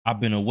I've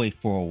been away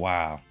for a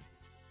while,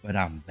 but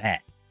I'm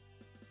back.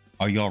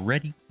 Are y'all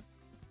ready?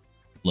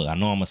 Look, I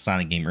know I'm a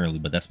Sonic game early,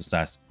 but that's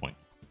besides the point.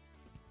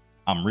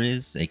 I'm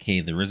Riz,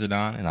 aka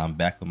TheRizardon, and I'm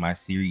back with my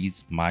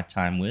series, My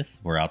Time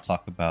With, where I'll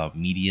talk about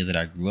media that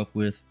I grew up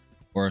with,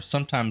 or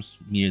sometimes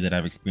media that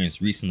I've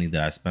experienced recently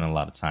that I spent a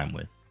lot of time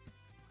with.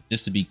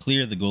 Just to be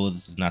clear, the goal of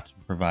this is not to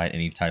provide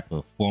any type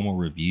of formal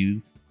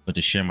review, but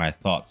to share my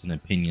thoughts and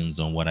opinions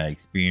on what I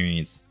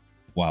experienced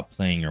while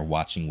playing or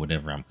watching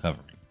whatever I'm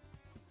covering.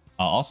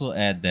 I'll also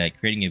add that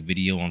creating a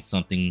video on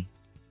something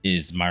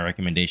is my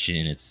recommendation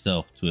in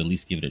itself to at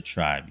least give it a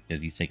try,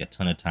 because these take a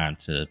ton of time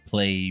to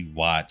play,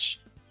 watch,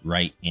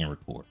 write, and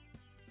record.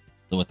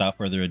 So without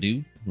further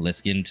ado,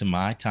 let's get into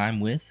my time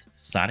with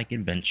Sonic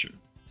Adventure.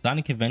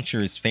 Sonic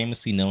Adventure is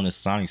famously known as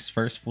Sonic's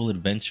first full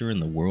adventure in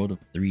the world of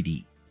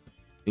 3D.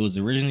 It was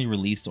originally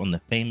released on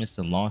the famous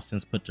and long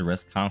since put to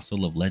rest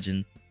console of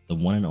legend, the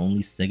one and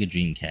only Sega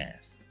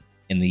Dreamcast,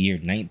 in the year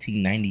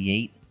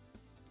 1998,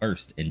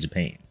 first in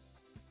Japan.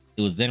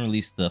 It was then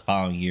released the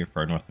following year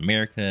for North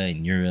America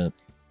and Europe,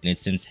 and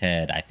it's since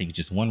had, I think,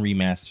 just one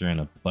remaster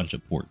and a bunch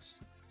of ports.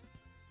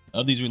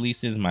 Of these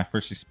releases, my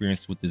first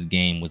experience with this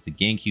game was the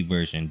GameCube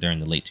version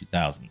during the late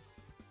 2000s.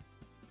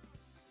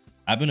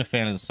 I've been a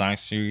fan of the Sonic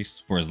series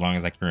for as long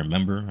as I can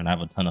remember, and I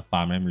have a ton of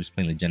fond memories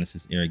playing the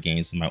Genesis era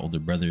games with my older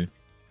brother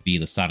via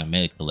the Sonic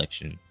Mega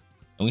Collection.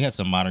 And we had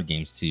some modern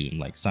games too,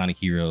 like Sonic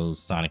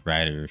Heroes, Sonic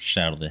Riders,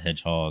 Shadow the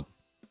Hedgehog,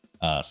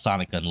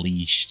 Sonic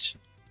Unleashed.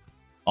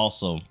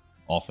 Also,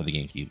 all for the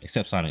GameCube,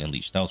 except Sonic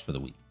Unleashed. That was for the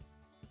Wii.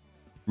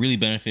 Really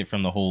benefit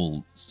from the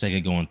whole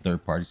Sega going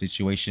third-party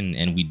situation,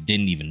 and we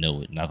didn't even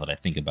know it, now that I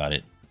think about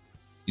it.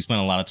 We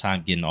spent a lot of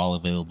time getting all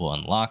available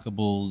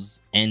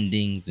unlockables,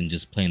 endings, and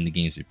just playing the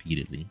games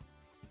repeatedly.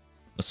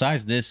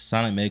 Besides this,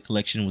 Sonic Mega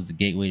Collection was the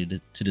gateway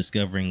to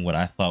discovering what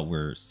I thought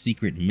were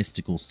secret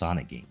mystical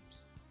Sonic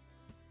games.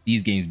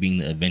 These games being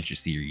the Adventure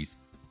series,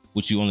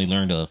 which you only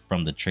learned of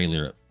from the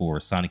trailer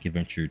for Sonic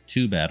Adventure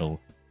 2 Battle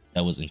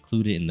that was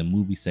included in the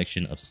movie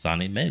section of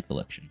Sonic Mega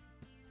Collection.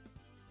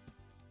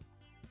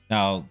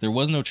 Now, there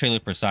was no trailer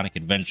for Sonic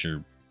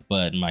Adventure,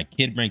 but my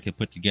kid brain could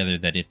put together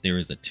that if there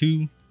is a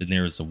 2, then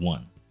there is a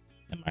 1,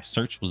 and my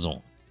search was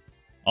on.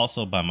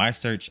 Also, by my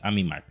search, I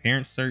mean my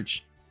parents'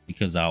 search,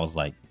 because I was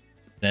like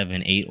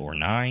 7, 8, or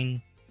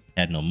 9,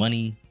 had no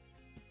money.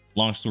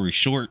 Long story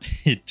short,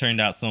 it turned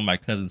out some of my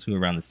cousins who were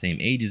around the same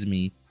age as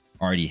me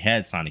already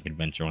had Sonic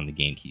Adventure on the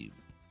GameCube.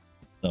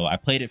 So I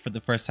played it for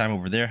the first time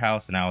over their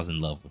house, and I was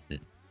in love with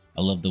it.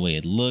 I loved the way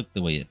it looked,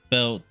 the way it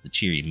felt, the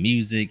cheery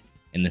music,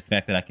 and the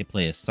fact that I could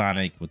play as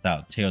Sonic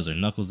without Tails or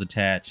Knuckles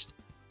attached,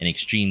 and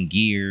extreme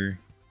gear,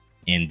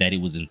 and that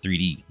it was in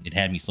 3D. It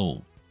had me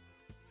sold.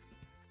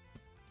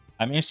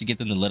 I managed to get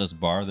them to let us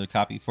borrow their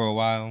copy for a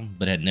while,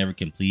 but had never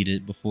completed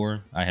it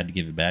before I had to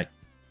give it back.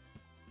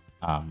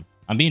 I'm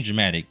being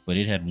dramatic, but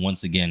it had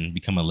once again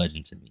become a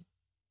legend to me.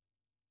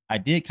 I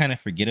did kind of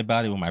forget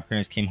about it when my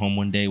parents came home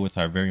one day with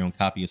our very own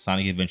copy of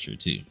Sonic Adventure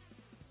 2.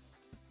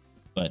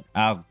 But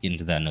I'll get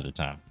into that another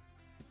time.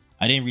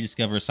 I didn't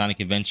rediscover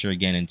Sonic Adventure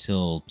again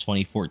until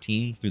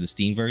 2014 through the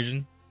Steam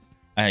version.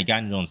 I had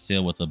gotten it on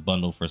sale with a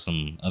bundle for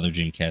some other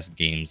Dreamcast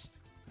games.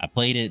 I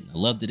played it, I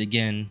loved it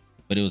again,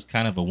 but it was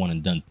kind of a one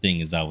and done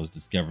thing as I was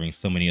discovering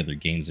so many other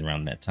games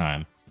around that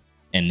time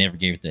and never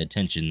gave it the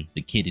attention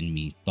the kid in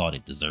me thought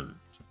it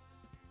deserved.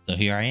 So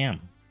here I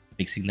am,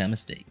 fixing that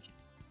mistake.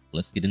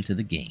 Let's get into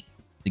the game.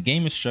 The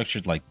game is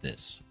structured like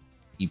this.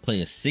 You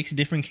play as 6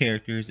 different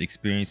characters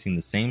experiencing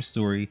the same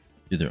story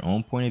through their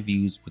own point of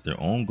views with their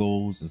own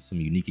goals and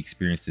some unique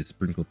experiences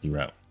sprinkled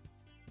throughout.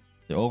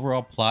 The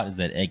overall plot is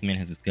that Eggman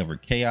has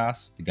discovered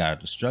Chaos, the god of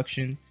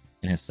destruction,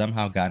 and has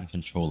somehow gotten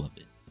control of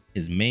it.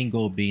 His main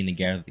goal being to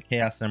gather the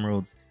Chaos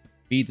Emeralds,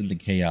 feed them to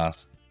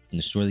Chaos, and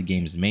destroy the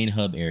game's main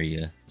hub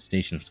area,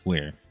 Station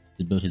Square,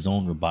 to build his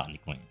own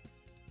Robotnik clan.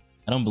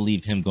 I don't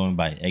believe him going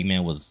by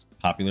Eggman was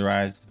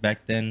popularized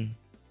back then.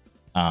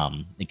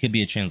 It could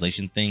be a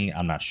translation thing,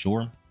 I'm not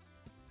sure.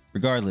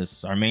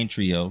 Regardless, our main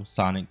trio,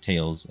 Sonic,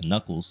 Tails, and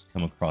Knuckles,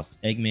 come across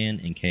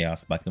Eggman and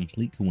Chaos by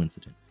complete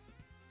coincidence.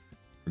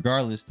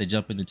 Regardless, they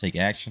jump in to take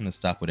action to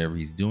stop whatever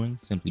he's doing,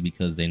 simply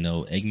because they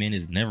know Eggman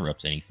is never up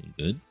to anything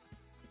good.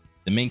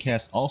 The main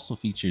cast also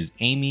features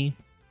Amy,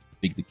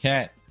 Big the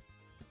Cat,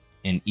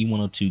 and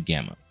E102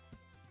 Gamma.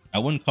 I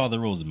wouldn't call the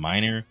roles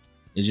minor,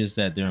 it's just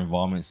that their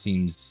involvement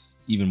seems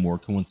even more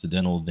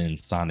coincidental than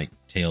Sonic,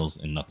 Tails,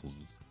 and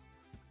Knuckles'.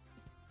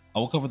 I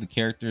will cover the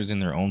characters in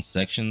their own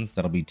sections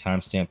that'll be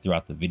timestamped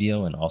throughout the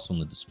video and also in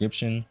the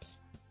description.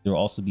 There will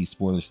also be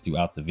spoilers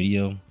throughout the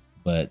video,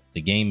 but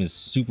the game is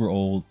super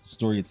old, the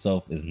story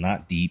itself is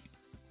not deep,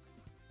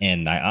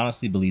 and I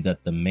honestly believe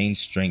that the main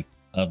strength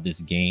of this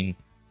game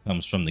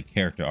comes from the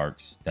character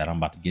arcs that I'm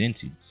about to get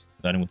into,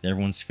 starting with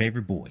everyone's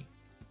favorite boy,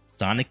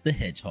 Sonic the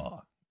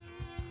Hedgehog.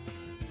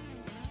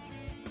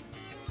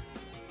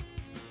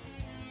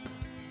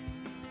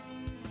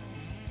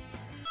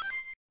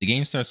 The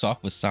game starts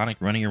off with Sonic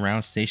running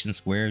around Station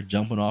Square,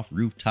 jumping off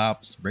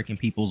rooftops, breaking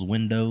people's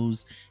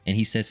windows, and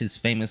he says his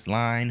famous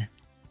line,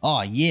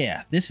 "Aw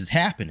yeah, this is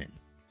happening."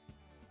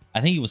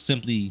 I think he was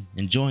simply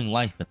enjoying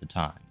life at the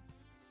time,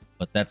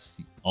 but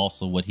that's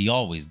also what he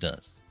always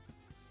does.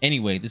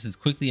 Anyway, this is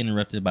quickly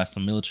interrupted by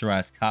some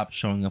militarized cops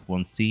showing up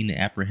on scene to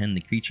apprehend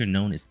the creature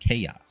known as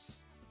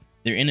Chaos.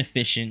 They're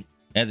inefficient,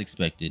 as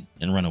expected,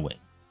 and run away.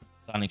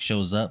 Sonic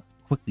shows up,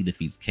 quickly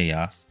defeats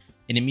Chaos,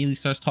 and immediately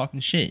starts talking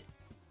shit.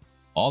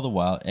 All the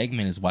while,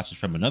 Eggman is watching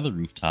from another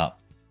rooftop,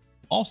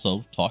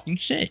 also talking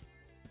shit.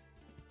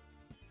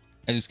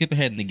 As we skip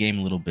ahead in the game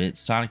a little bit,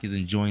 Sonic is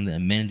enjoying the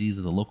amenities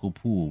of the local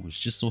pool,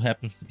 which just so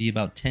happens to be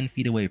about 10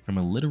 feet away from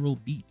a literal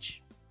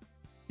beach.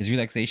 His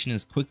relaxation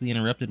is quickly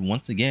interrupted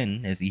once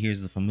again as he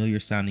hears a familiar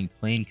sounding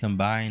plane come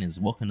by and is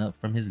woken up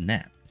from his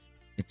nap.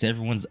 It's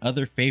everyone's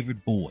other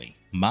favorite boy,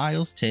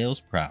 Miles Tails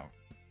Proud.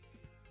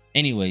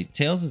 Anyway,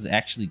 Tails is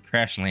actually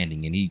crash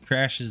landing and he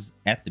crashes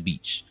at the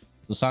beach,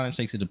 so Sonic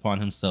takes it upon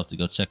himself to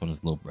go check on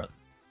his little brother.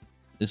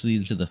 This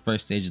leads into the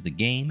first stage of the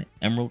game,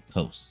 Emerald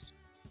Coast.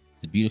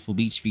 It's a beautiful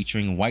beach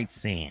featuring white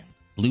sand,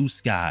 blue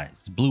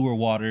skies, bluer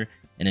water,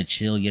 and a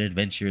chill yet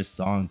adventurous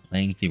song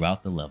playing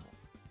throughout the level.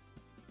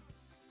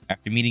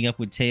 After meeting up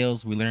with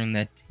Tails, we learn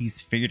that he's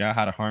figured out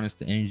how to harness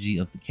the energy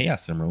of the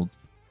Chaos Emeralds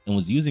and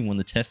was using one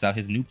to test out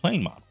his new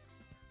plane model.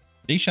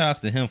 Big shoutouts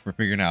to him for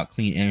figuring out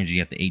clean energy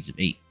at the age of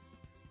 8.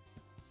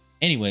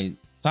 Anyway,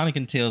 Sonic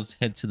and Tails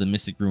head to the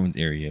Mystic Ruins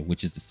area,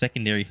 which is the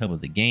secondary hub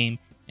of the game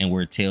and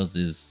where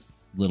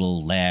Tails'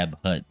 little lab,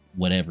 hut,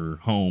 whatever,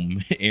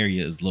 home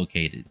area is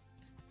located.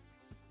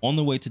 On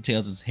the way to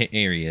Tails'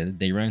 area,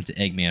 they run into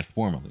Eggman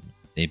formally.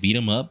 They beat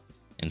him up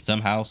and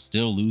somehow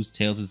still lose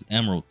Tails'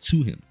 emerald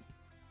to him.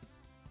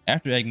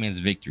 After Eggman's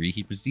victory,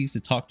 he proceeds to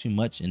talk too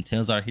much and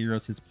tells our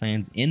heroes his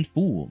plans in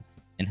full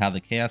and how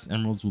the Chaos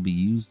Emeralds will be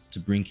used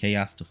to bring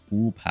Chaos to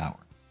full power.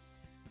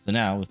 So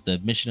now, if the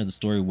mission of the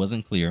story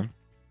wasn't clear,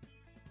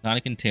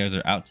 Sonic and Tails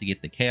are out to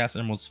get the Chaos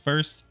Emeralds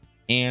first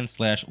and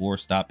 /or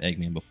stop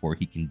Eggman before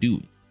he can do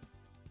it.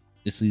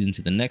 This leads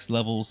into the next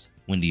levels,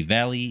 Windy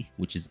Valley,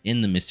 which is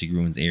in the Mystic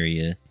Ruins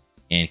area,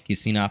 and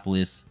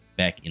Casinopolis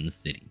back in the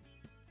city.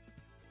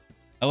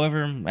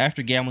 However,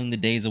 after gambling the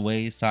days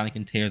away, Sonic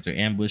and Tails are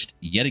ambushed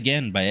yet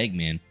again by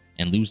Eggman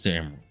and lose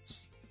their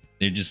emeralds.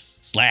 They're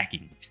just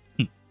slacking.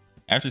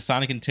 After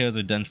Sonic and Tails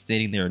are done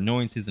stating their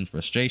annoyances and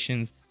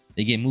frustrations,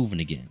 they get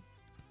moving again.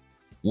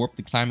 Warp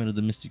the climate of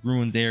the Mystic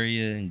Ruins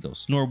area and go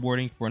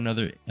snowboarding for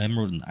another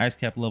emerald in the ice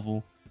cap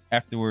level.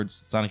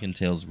 Afterwards, Sonic and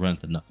Tails run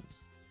to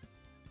Knuckles,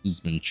 who's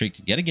been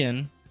tricked yet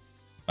again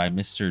by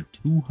Mr.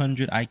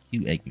 200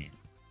 IQ Eggman.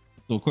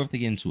 So of course they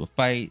get into a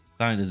fight.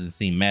 Sonic doesn't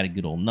seem mad at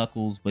good old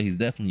Knuckles, but he's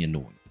definitely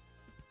annoyed.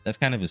 That's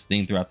kind of his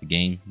thing throughout the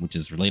game, which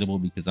is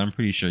relatable because I'm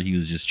pretty sure he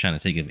was just trying to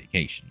take a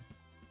vacation.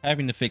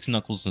 Having to fix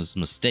Knuckles'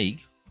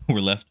 mistake,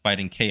 we're left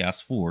fighting Chaos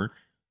 4,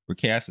 where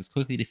Chaos is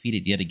quickly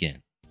defeated yet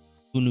again.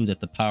 Who knew that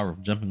the power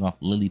of jumping off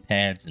lily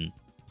pads and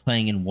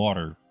playing in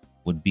water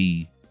would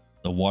be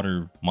the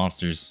water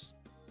monster's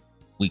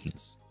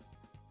weakness?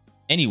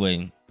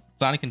 Anyway,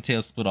 Sonic and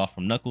Tails split off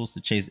from Knuckles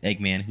to chase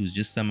Eggman, who's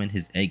just summoned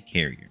his egg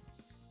carrier.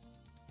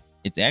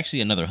 It's actually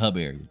another hub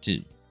area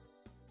too.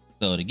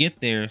 So to get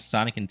there,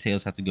 Sonic and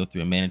Tails have to go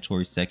through a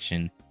mandatory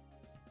section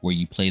where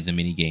you play the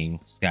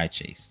minigame Sky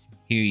Chase.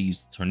 Here you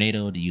use the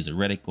tornado to use a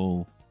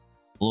reticle,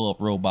 blow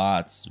up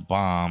robots,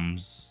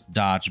 bombs,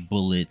 dodge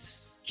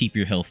bullets, keep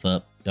your health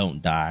up,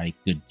 don't die,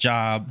 good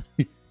job.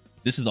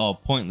 This is all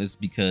pointless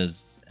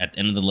because at the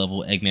end of the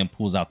level, Eggman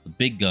pulls out the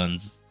big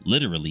guns,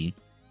 literally,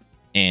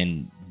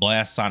 and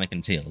blasts Sonic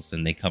and Tails,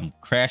 and they come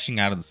crashing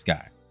out of the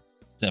sky,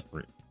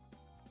 separate.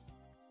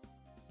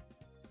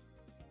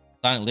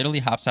 Sonic literally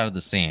hops out of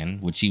the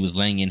sand, which he was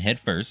laying in head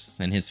first,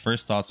 and his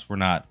first thoughts were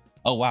not,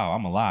 oh wow,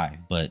 I'm alive,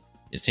 but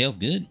is Tails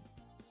good?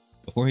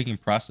 Before he can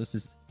process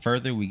this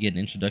further, we get an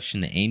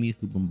introduction to Amy,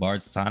 who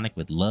bombards Sonic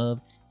with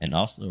love and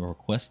also a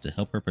request to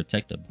help her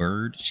protect a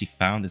bird she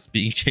found that's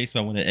being chased by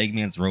one of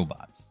Eggman's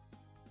robots.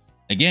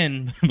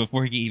 Again,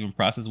 before he can even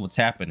process what's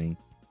happening,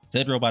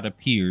 said robot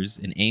appears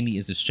and Amy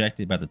is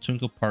distracted by the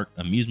Twinkle Park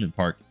amusement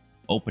park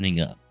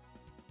opening up.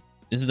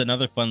 This is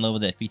another fun level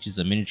that features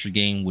a miniature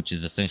game, which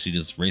is essentially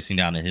just racing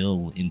down a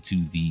hill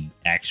into the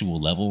actual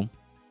level,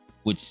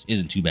 which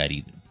isn't too bad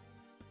either.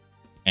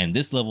 And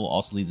this level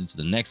also leads into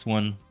the next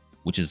one,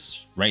 which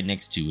is right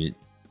next to it,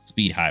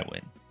 Speed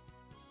Highway.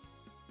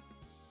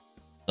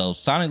 So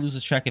Sonic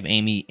loses track of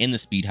Amy in the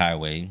Speed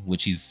Highway,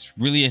 which he's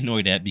really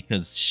annoyed at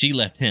because she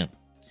left him.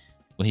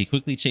 But he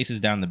quickly chases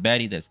down the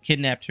baddie that's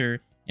kidnapped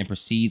her and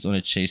proceeds on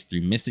a chase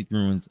through Mystic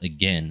Ruins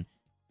again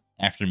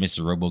after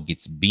Mr. Robo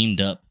gets beamed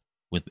up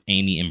with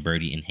Amy and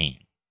Birdie in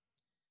hand.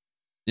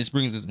 This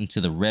brings us into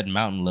the Red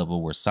Mountain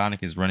level where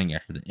Sonic is running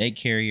after the egg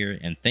carrier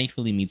and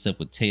thankfully meets up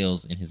with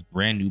Tails in his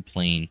brand new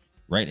plane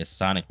right as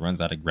Sonic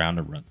runs out of ground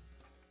to run.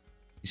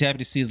 He's happy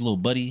to see his little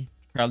buddy,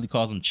 proudly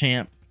calls him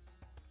champ,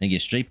 and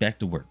gets straight back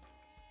to work.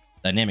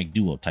 Dynamic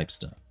duo type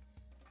stuff.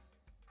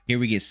 Here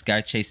we get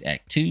Sky Chase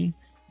Act 2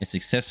 and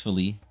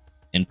successfully,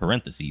 in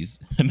parentheses,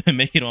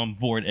 make it on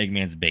board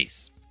Eggman's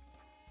base.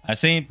 I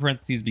say in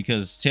parentheses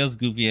because Tails'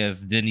 goofy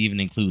ass didn't even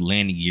include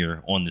landing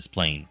gear on this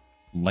plane.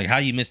 Like, how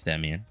you missed that,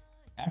 man?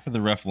 After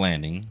the rough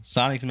landing,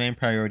 Sonic's main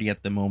priority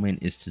at the moment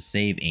is to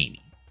save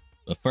Amy.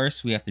 But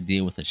first, we have to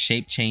deal with a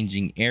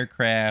shape-changing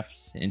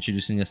aircraft,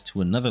 introducing us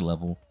to another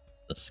level,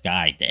 the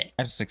Sky Deck.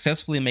 After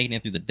successfully making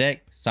it through the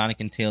deck,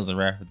 Sonic and Tails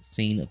arrive at the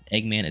scene of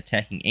Eggman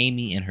attacking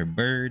Amy and her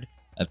bird,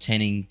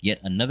 obtaining yet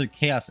another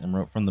Chaos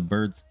Emerald from the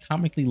bird's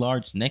comically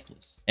large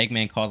necklace.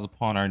 Eggman calls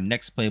upon our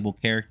next playable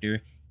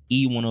character,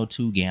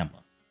 E102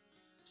 Gamma.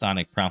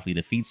 Sonic promptly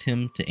defeats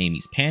him to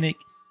Amy's panic.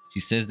 She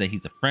says that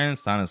he's a friend.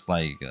 Sonic's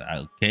like,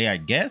 okay, I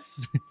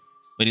guess.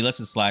 But he lets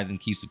it slide and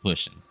keeps it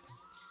pushing.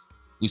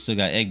 We still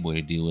got Egg Boy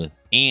to deal with,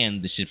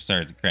 and the ship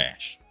started to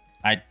crash.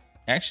 I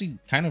actually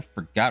kind of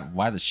forgot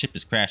why the ship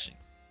is crashing.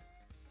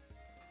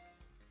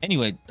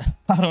 Anyway,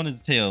 hot on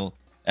his tail,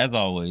 as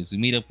always, we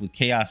meet up with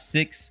Chaos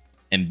 6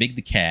 and Big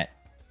the Cat.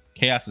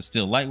 Chaos is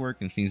still light work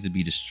and seems to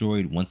be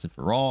destroyed once and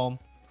for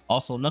all.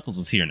 Also, Knuckles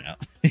is here now.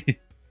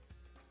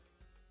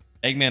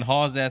 Eggman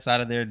hauls ass out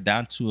of there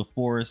down to a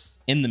forest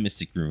in the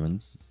Mystic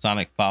Ruins.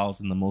 Sonic follows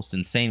in the most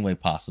insane way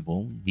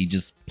possible. He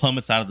just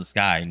plummets out of the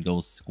sky and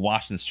goes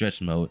squash and stretch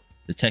mode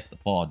to detect the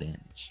fall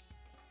damage.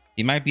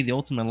 He might be the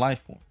ultimate life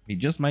form. He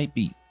just might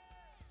be.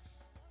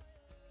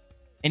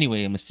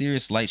 Anyway, a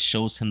mysterious light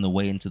shows him the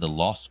way into the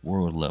Lost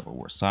World level,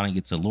 where Sonic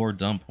gets a lore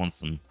dump on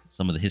some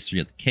of the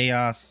history of the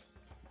chaos.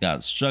 Got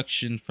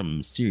instruction from a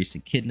mysterious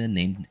echidna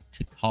named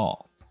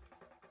Tikal,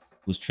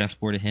 who's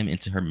transported him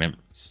into her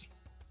memories.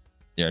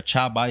 There are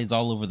child bodies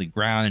all over the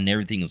ground and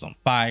everything is on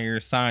fire.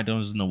 Sonic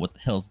doesn't know what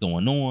the hell's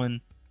going on.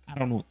 I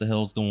don't know what the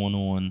hell's going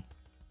on.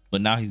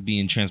 But now he's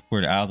being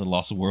transported out of the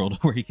Lost World,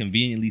 where he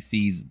conveniently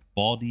sees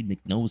Baldy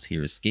McNose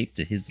here escape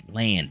to his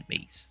land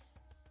base.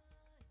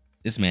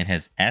 This man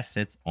has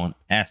assets on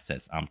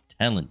assets, I'm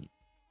telling you.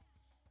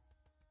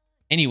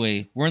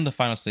 Anyway, we're in the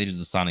final stages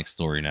of Sonic's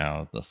story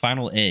now. The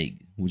final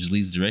egg, which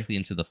leads directly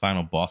into the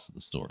final boss of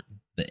the story,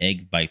 the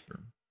Egg Viper.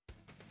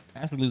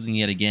 After losing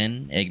yet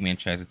again, Eggman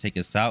tries to take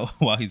us out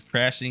while he's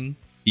crashing.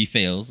 He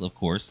fails, of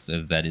course,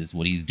 as that is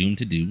what he's doomed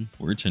to do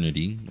for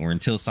eternity, or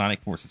until Sonic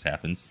Forces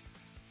happens.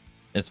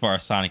 As far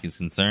as Sonic is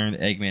concerned,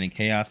 Eggman and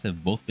Chaos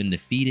have both been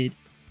defeated,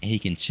 and he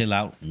can chill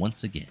out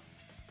once again.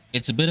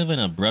 It's a bit of an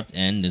abrupt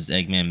end as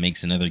Eggman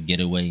makes another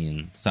getaway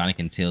and Sonic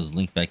and Tails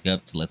link back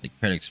up to let the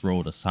credits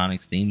roll to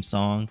Sonic's theme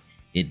song,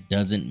 It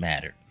Doesn't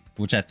Matter,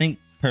 which I think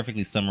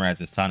perfectly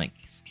summarizes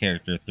Sonic's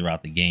character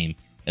throughout the game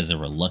as a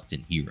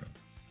reluctant hero.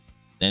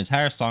 The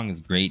entire song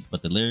is great,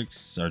 but the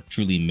lyrics are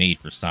truly made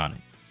for Sonic.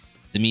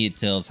 To me, it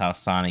tells how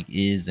Sonic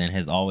is and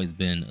has always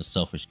been a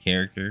selfish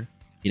character.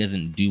 He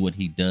doesn't do what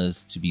he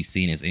does to be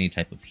seen as any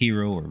type of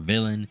hero or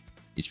villain.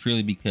 It's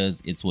purely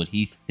because it's what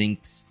he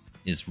thinks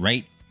is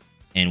right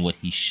and what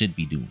he should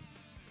be doing.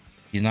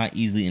 He's not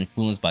easily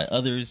influenced by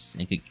others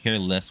and could care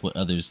less what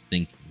others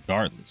think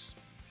regardless.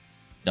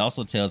 It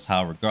also tells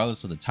how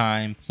regardless of the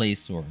time,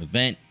 place, or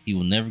event, he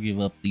will never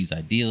give up these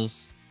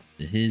ideals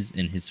to his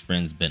and his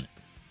friends' benefit.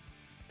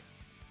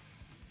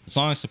 The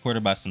song is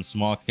supported by some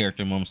small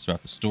character moments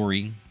throughout the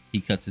story.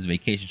 He cuts his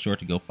vacation short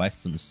to go fight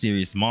some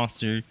mysterious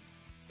monster,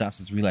 stops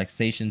his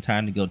relaxation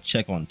time to go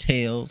check on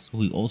Tails,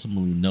 who he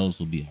ultimately knows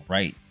will be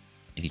alright,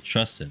 and he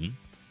trusts him.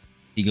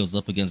 He goes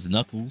up against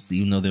Knuckles,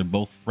 even though they're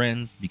both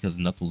friends, because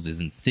Knuckles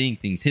isn't seeing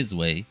things his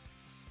way,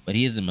 but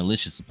he isn't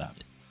malicious about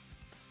it.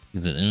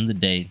 Because at the end of the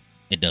day,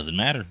 it doesn't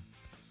matter. And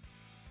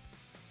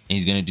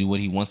he's going to do what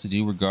he wants to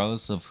do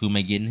regardless of who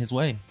may get in his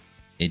way.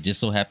 It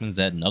just so happens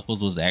that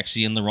Knuckles was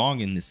actually in the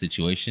wrong in this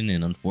situation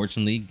and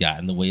unfortunately got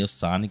in the way of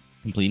Sonic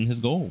completing his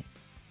goal.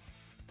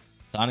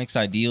 Sonic's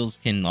ideals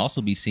can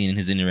also be seen in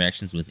his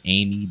interactions with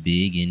Amy,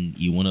 Big, and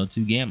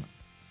E102 Gamma.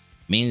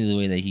 Mainly the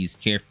way that he's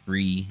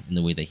carefree and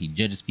the way that he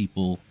judges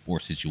people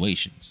or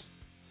situations.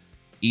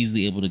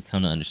 Easily able to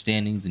come to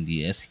understandings and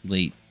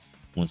de-escalate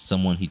when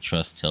someone he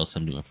trusts tells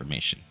him new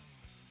information.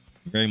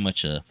 Very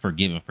much a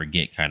forgive and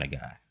forget kind of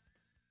guy.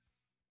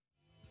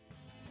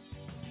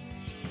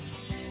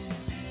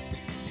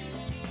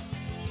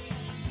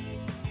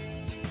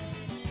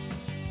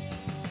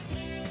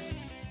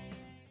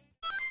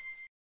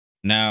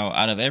 Now,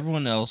 out of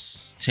everyone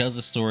else,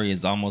 Tails' story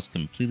is almost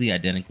completely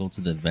identical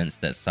to the events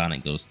that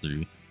Sonic goes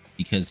through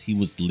because he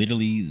was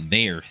literally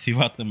there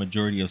throughout the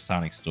majority of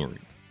Sonic's story.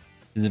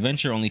 His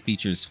adventure only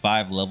features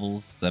 5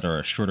 levels that are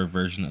a shorter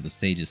version of the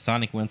stages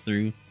Sonic went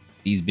through,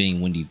 these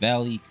being Windy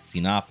Valley,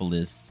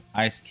 Casinopolis,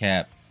 Ice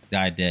Cap,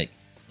 Sky Deck,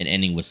 and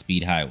ending with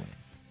Speed Highway.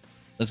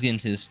 Let's get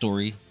into his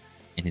story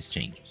and his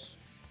changes.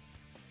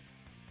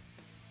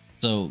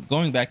 So,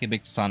 going back a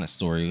bit to Sonic's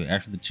story,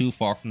 after the two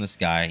fall from the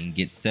sky and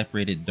get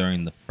separated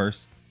during the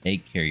first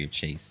egg carrier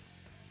chase,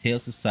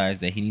 Tails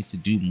decides that he needs to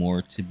do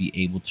more to be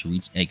able to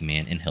reach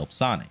Eggman and help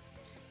Sonic.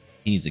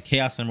 He needs a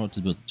Chaos Emerald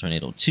to build the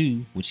Tornado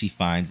 2, which he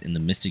finds in the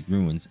Mystic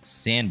Ruins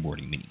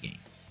sandboarding minigame.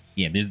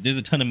 Yeah, there's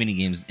a ton of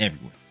minigames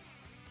everywhere,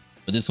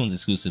 but this one's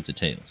exclusive to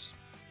Tails.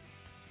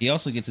 He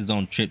also gets his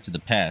own trip to the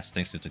past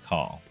thanks to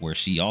Tikal, where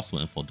she also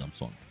info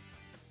dumps on him.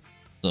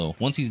 So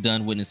once he's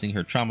done witnessing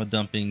her trauma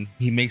dumping,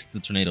 he makes the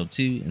Tornado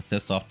 2 and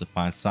sets off to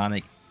find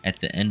Sonic at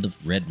the end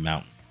of Red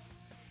Mountain.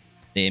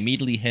 They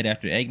immediately head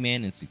after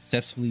Eggman and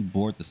successfully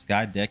board the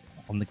Sky Deck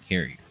on the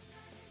carrier.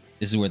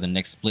 This is where the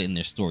next split in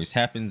their stories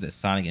happens, as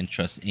Sonic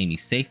entrusts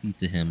Amy's safety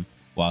to him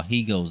while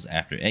he goes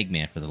after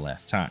Eggman for the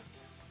last time.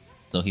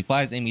 So he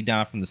flies Amy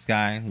down from the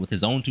sky with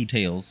his own two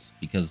tails,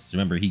 because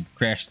remember, he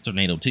crashed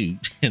Tornado 2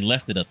 and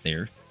left it up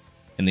there,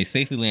 and they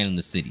safely land in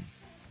the city.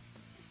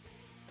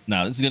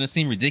 Now, this is going to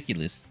seem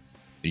ridiculous,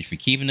 but if you're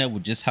keeping up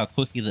with just how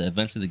quickly the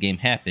events of the game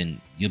happen,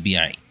 you'll be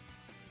alright.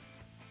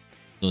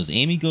 So as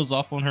Amy goes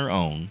off on her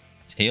own,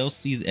 Tails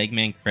sees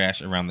Eggman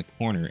crash around the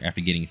corner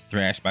after getting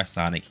thrashed by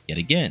Sonic yet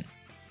again.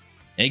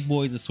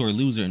 Eggboy is a sore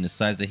loser and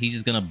decides that he's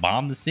just going to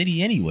bomb the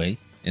city anyway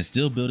and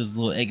still build his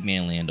little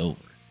Eggman land over.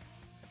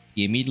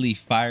 He immediately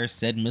fires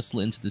said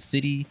missile into the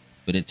city,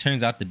 but it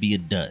turns out to be a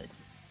dud.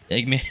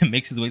 Eggman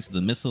makes his way to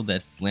the missile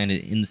that's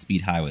landed in the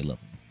speed highway level.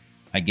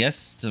 I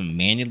guess to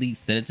manually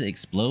set it to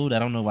explode. I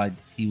don't know why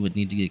he would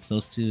need to get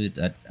close to it.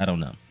 I don't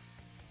know.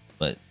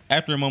 But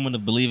after a moment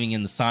of believing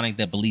in the Sonic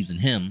that believes in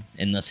him,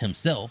 and thus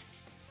himself,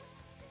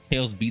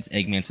 Tails beats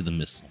Eggman to the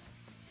missile.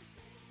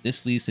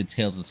 This leads to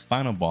Tails'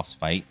 final boss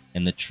fight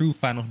and the true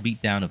final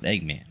beatdown of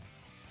Eggman.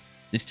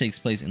 This takes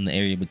place in the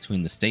area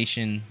between the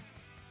station,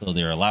 so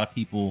there are a lot of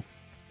people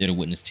there to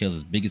witness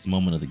Tails' biggest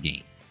moment of the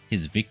game,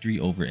 his victory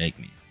over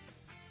Eggman.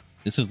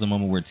 This was the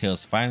moment where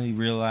Tails finally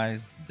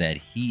realized that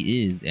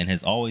he is and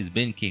has always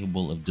been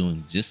capable of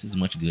doing just as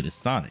much good as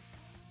Sonic.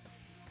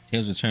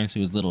 Tails returns to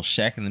his little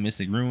shack in the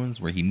Mystic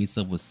Ruins where he meets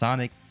up with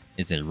Sonic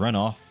as they run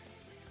off,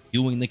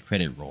 doing the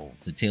credit roll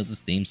to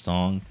Tails' theme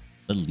song,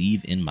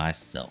 Believe in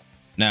Myself.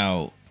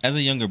 Now, as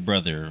a younger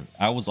brother,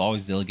 I was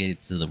always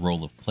delegated to the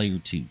role of player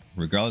 2,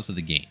 regardless of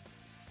the game.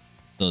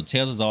 So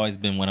Tails has always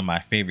been one of my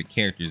favorite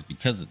characters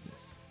because of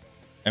this.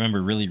 I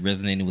remember really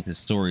resonating with his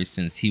story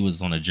since he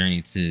was on a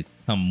journey to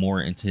come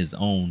more into his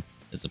own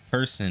as a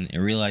person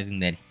and realizing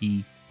that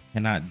he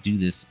cannot do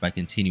this by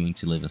continuing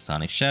to live in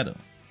Sonic's shadow.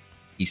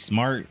 He's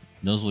smart,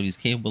 knows what he's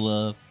capable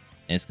of,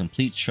 and has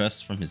complete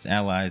trust from his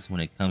allies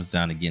when it comes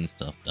down to getting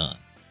stuff done.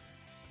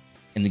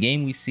 In the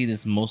game, we see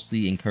this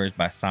mostly encouraged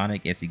by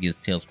Sonic as he gives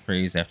Tails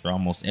praise after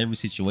almost every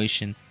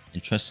situation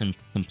and trusts him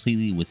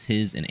completely with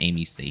his and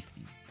Amy's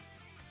safety.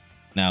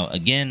 Now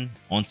again,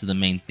 onto the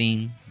main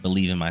theme,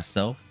 Believe in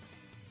Myself.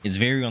 It's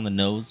very on the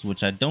nose,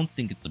 which I don't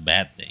think it's a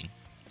bad thing.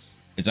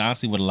 It's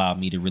honestly what allowed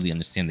me to really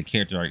understand the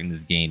character arc in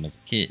this game as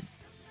a kid.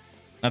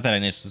 Not that I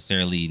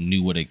necessarily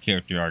knew what a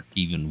character arc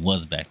even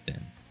was back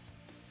then.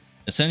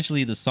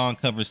 Essentially, the song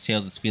covers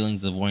Tails'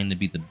 feelings of wanting to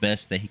be the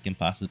best that he can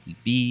possibly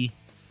be,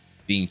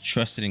 being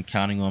trusted and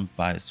counting on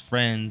by his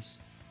friends,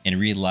 and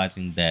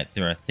realizing that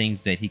there are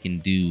things that he can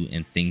do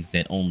and things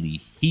that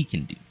only he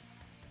can do.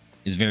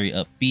 It's very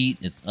upbeat,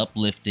 it's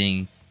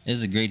uplifting, it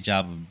does a great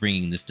job of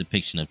bringing this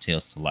depiction of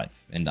Tails to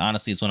life, and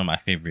honestly it's one of my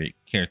favorite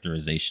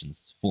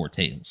characterizations for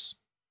Tails.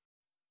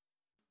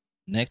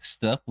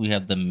 Next up, we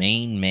have the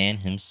main man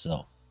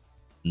himself,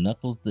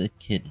 Knuckles the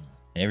Echidna,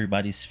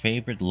 everybody's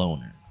favorite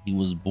loner. He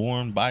was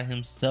born by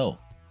himself.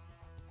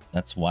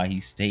 That's why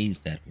he stays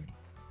that way.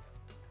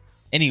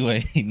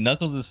 Anyway,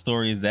 Knuckles'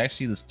 story is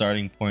actually the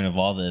starting point of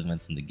all the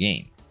events in the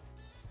game.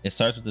 It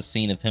starts with the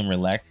scene of him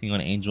relaxing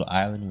on Angel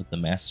Island with the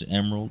Master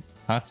Emerald,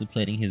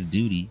 contemplating his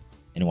duty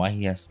and why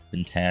he has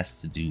been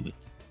tasked to do it.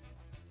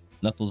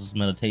 Knuckles'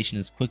 meditation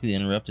is quickly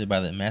interrupted by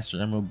the Master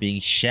Emerald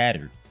being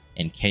shattered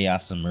and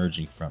chaos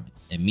emerging from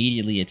it,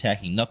 immediately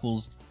attacking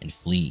Knuckles and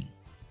fleeing.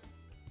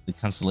 The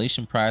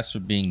consolation prize for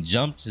being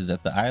jumped is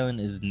that the island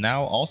is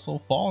now also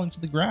falling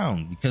to the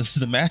ground because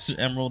the Master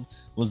Emerald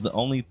was the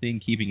only thing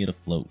keeping it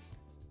afloat.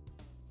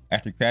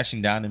 After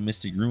crashing down in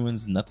Mystic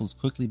Ruins, Knuckles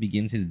quickly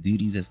begins his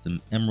duties as the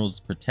Emerald's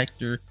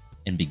protector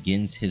and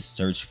begins his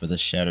search for the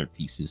shattered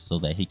pieces so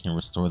that he can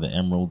restore the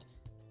Emerald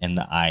and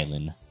the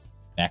island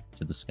back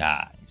to the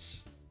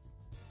skies.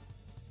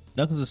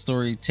 Knuckles'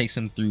 story takes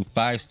him through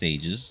 5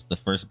 stages, the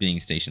first being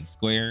Station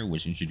Square,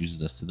 which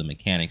introduces us to the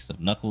mechanics of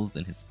Knuckles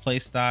and his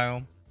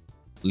playstyle.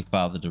 We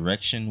follow the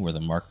direction where the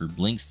marker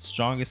blinks the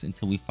strongest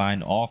until we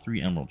find all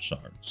 3 Emerald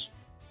Shards.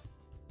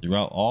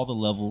 Throughout all the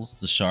levels,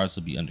 the shards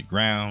will be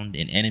underground,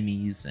 in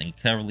enemies, and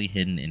cleverly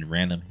hidden in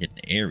random hidden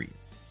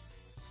areas.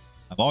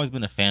 I've always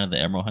been a fan of the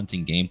emerald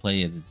hunting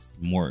gameplay as it's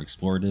more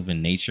explorative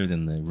in nature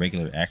than the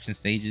regular action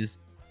stages.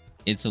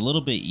 It's a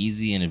little bit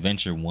easy in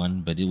Adventure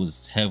 1, but it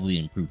was heavily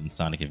improved in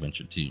Sonic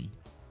Adventure 2.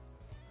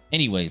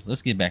 Anyway,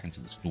 let's get back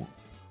into the story.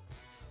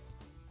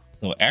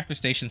 So after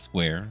Station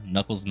Square,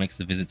 Knuckles makes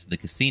a visit to the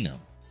casino,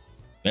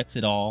 bets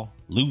it all,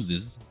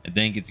 loses, and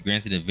then gets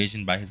granted a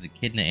vision by his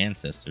Echidna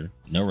ancestor,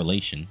 no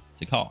relation,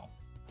 to Call.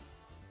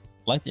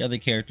 Like the other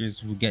characters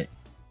who get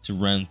to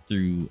run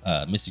through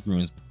Mystic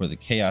Ruins before the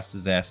Chaos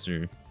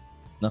disaster,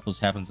 Knuckles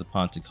happens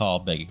upon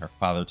Tikal begging her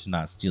father to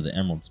not steal the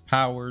Emerald's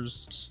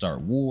powers, to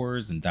start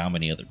wars and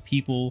dominate other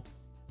people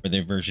for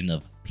their version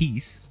of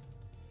peace.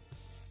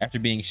 After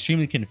being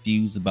extremely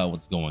confused about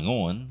what's going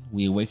on,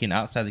 we awaken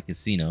outside the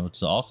casino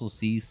to also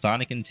see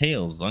Sonic and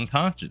Tails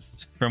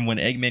unconscious from when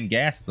Eggman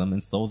gassed them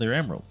and stole their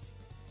emeralds.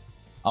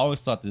 I always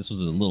thought this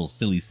was a little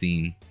silly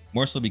scene,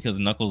 more so because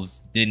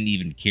Knuckles didn't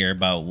even care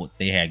about what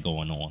they had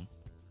going on.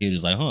 He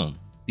was like, huh,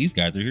 these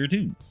guys are here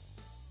too.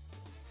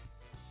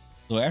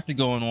 So after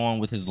going on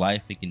with his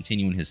life and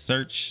continuing his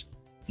search,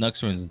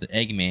 Knucks runs into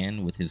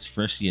Eggman with his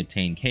freshly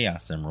obtained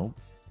Chaos Emerald.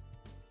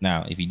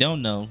 Now, if you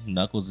don't know,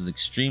 Knuckles is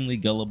extremely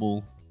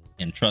gullible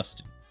and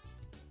trusting.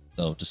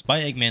 So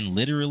despite Eggman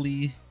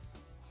literally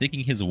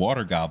sticking his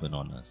water goblin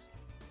on us,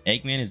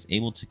 Eggman is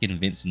able to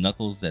convince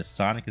Knuckles that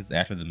Sonic is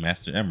after the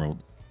Master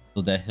Emerald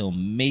so that he'll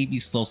maybe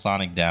slow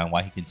Sonic down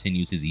while he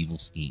continues his evil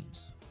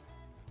schemes.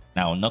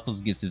 Now, when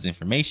Knuckles gets this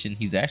information,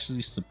 he's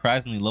actually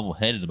surprisingly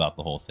level-headed about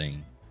the whole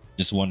thing,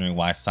 just wondering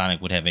why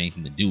Sonic would have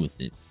anything to do with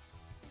it.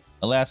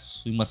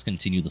 Alas, we must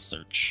continue the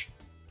search.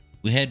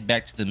 We head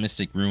back to the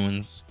Mystic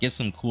Ruins, get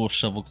some cool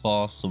shovel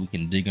claws so we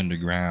can dig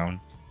underground,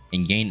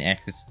 and gain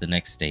access to the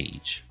next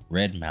stage,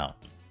 Red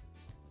Mountain.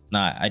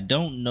 Now, I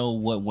don't know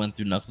what went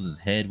through Knuckles'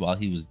 head while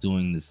he was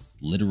doing this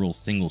literal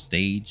single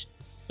stage,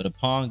 but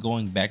upon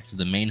going back to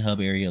the main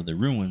hub area of the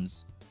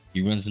ruins,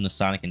 he runs into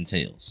Sonic and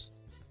Tails.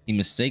 He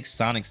mistakes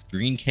Sonic's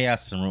green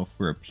Chaos Emerald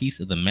for a piece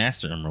of the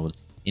Master Emerald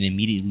and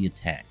immediately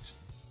attacks.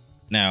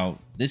 Now,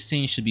 this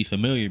scene should be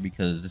familiar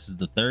because this is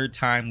the third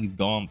time we've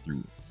gone through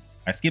it.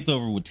 I skipped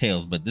over with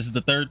Tails, but this is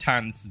the third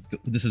time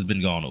this has been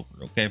gone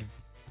over, okay?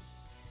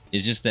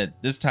 It's just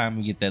that this time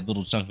we get that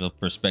little chunk of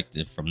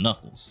perspective from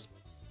Knuckles.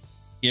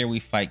 Here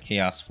we fight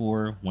Chaos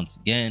 4 once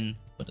again,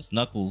 but it's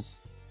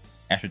Knuckles.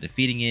 After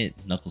defeating it,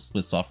 Knuckles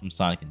splits off from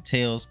Sonic and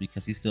Tails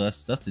because he still has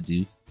stuff to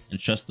do and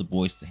trusts the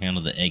boys to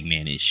handle the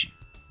Eggman issue.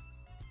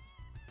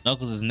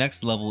 Knuckles'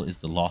 next level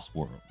is the Lost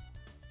World.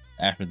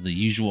 After the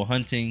usual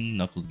hunting,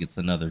 Knuckles gets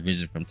another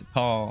vision from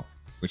Tikal,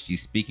 where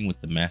she's speaking with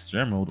the Master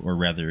Emerald, or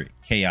rather,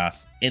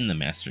 Chaos in the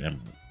Master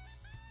Emerald,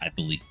 I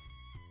believe.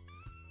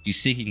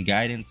 She's seeking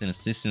guidance and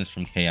assistance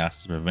from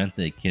Chaos to prevent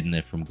the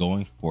Echidna from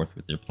going forth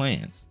with their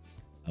plans.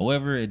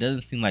 However, it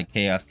doesn't seem like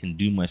Chaos can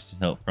do much to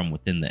help from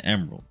within the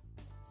Emerald.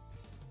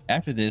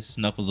 After this,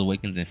 Knuckles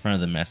awakens in front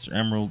of the Master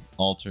Emerald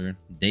altar,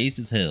 dazed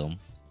as hell.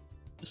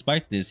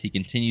 Despite this, he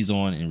continues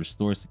on and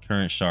restores the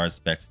current shards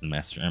back to the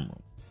Master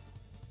Emerald.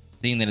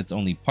 Seeing that it's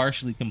only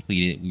partially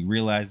completed, we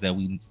realize that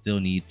we still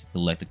need to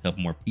collect a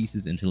couple more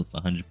pieces until it's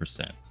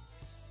 100%.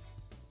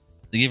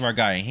 To give our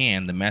guy a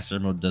hand, the Master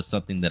Emerald does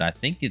something that I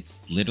think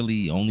it's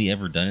literally only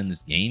ever done in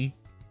this game.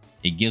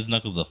 It gives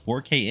Knuckles a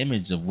 4K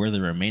image of where the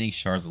remaining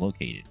shards are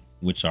located,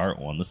 which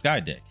are on the Sky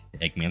Deck,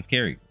 Eggman's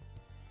carrier.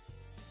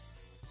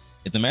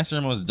 If the Master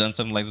Emerald has done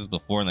something like this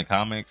before in the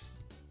comics,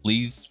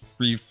 please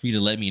feel free to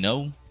let me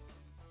know.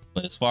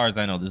 But as far as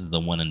I know, this is a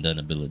one and done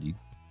ability.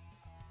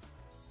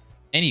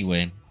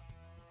 Anyway,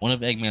 one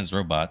of Eggman's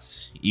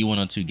robots,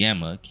 E102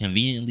 Gamma,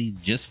 conveniently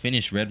just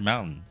finished Red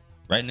Mountain,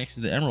 right next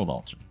to the Emerald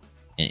Altar,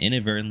 and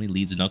inadvertently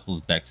leads Knuckles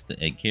back to the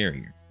egg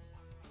carrier.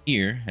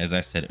 Here, as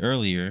I said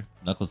earlier,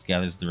 Knuckles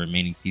gathers the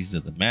remaining pieces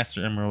of the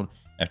Master Emerald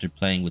after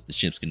playing with the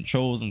ship's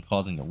controls and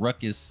causing a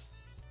ruckus.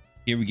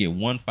 Here we get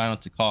one final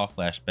Tikal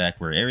flashback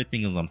where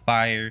everything is on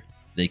fire.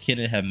 The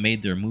Echidna have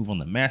made their move on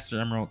the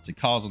Master Emerald.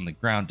 Tikal's on the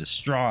ground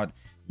distraught.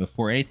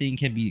 Before anything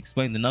can be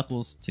explained to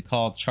Knuckles,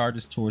 Tikal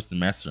charges towards the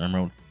Master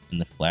Emerald and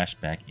the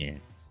flashback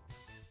ends.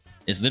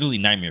 It's literally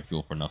nightmare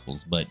fuel for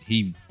Knuckles, but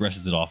he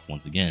brushes it off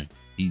once again.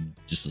 He's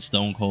just a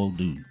stone cold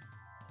dude.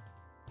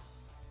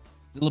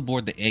 Still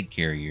aboard the egg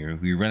carrier,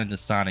 we run into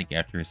Sonic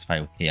after his fight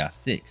with Chaos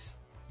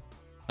 6.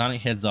 Sonic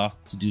heads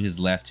off to do his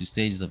last two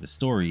stages of his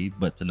story,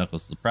 but to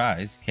Knuckles'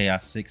 surprise,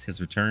 Chaos 6 has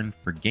returned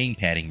for game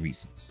padding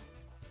reasons.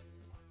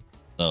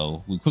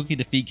 So we quickly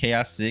defeat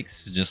Chaos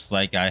 6, just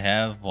like I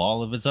have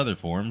all of its other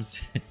forms,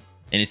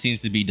 and it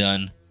seems to be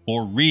done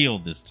for real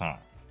this time.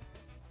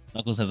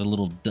 Knuckles has a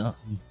little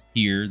dumb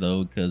here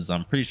though, because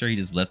I'm pretty sure he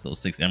just left those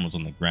 6 emeralds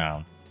on the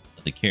ground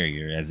of the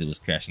carrier as it was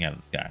crashing out of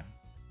the sky.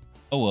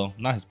 Oh well,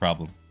 not his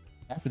problem.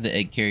 After the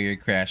egg carrier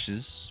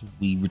crashes,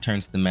 we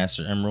return to the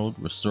Master Emerald,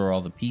 restore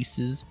all the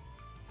pieces,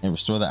 and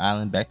restore the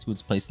island back to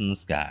its place in the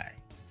sky.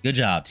 Good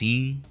job,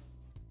 team!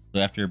 So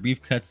after a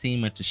brief cutscene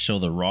meant to show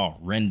the raw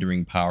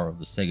rendering power of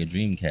the Sega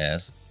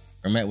Dreamcast,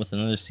 we're met with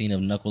another scene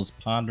of Knuckles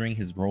pondering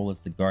his role as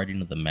the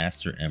guardian of the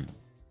Master Emerald.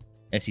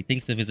 As he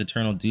thinks of his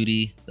eternal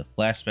duty, the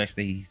flashbacks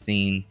that he's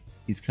seen,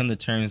 he's come to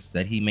terms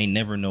that he may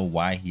never know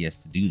why he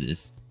has to do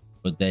this,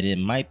 but that it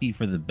might be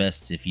for the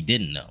best if he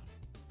didn't know.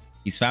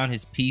 He's found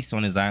his peace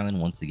on his island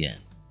once again.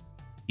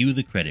 Cue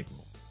the credit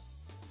roll.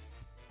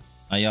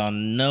 Now y'all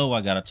know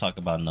I gotta talk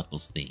about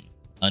Knuckles' theme,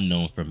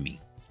 Unknown from Me.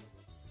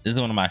 This is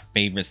one of my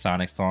favorite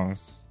Sonic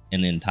songs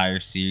in the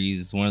entire series.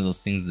 It's one of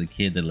those things as a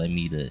kid that led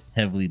me to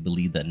heavily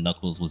believe that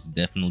Knuckles was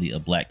definitely a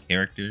black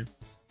character.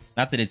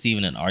 Not that it's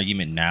even an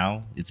argument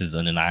now, it's as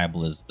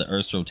undeniable as the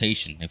Earth's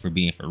rotation if we're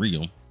being for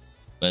real.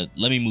 But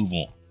let me move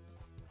on.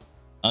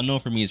 Unknown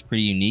from Me is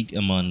pretty unique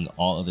among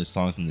all other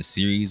songs in the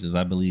series, as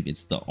I believe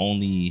it's the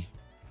only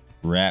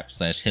rap /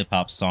 hip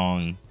hop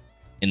song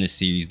in the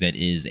series that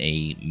is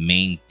a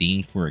main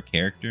theme for a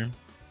character.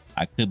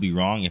 I could be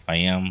wrong. If I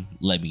am,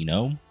 let me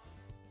know.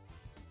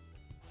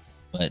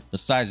 But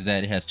besides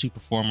that, it has 2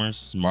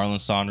 performers,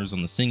 Marlon Saunders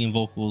on the singing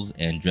vocals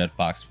and Dread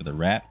Fox for the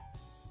rap.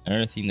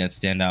 Another thing that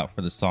stand out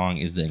for the song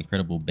is the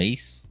incredible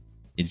bass.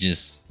 It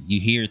just, you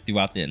hear it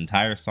throughout the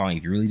entire song.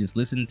 If you really just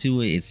listen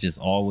to it, it's just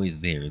always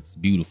there. It's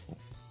beautiful.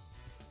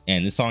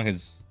 And this song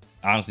has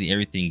honestly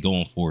everything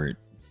going for it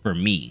for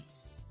me.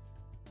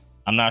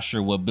 I'm not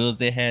sure what bills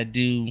they had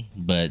due,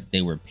 but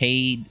they were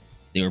paid.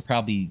 They were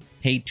probably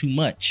paid too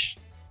much.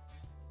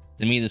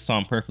 To me, this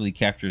song perfectly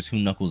captures who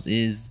Knuckles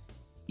is,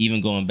 even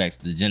going back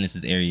to the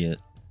Genesis area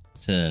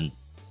to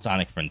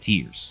Sonic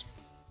Frontiers.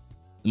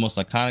 The most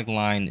iconic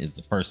line is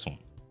the first one.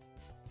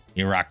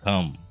 Here I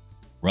come,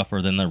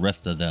 rougher than the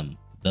rest of them,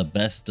 the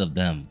best of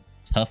them,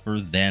 tougher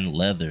than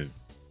leather.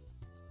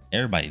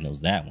 Everybody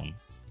knows that one.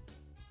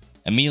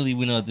 Immediately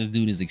we know that this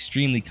dude is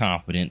extremely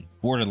confident,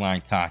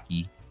 borderline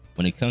cocky.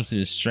 When it comes to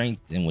his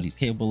strength and what he's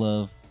capable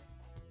of,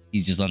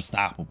 he's just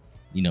unstoppable,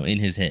 you know, in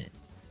his head.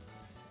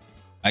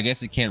 I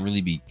guess it can't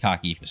really be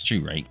cocky if it's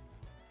true, right?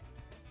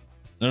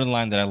 Another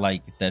line that I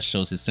like that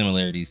shows his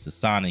similarities to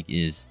Sonic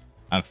is,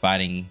 I'm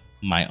fighting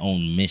my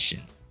own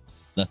mission.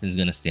 Nothing's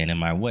gonna stand in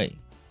my way.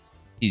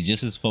 He's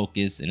just as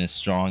focused and as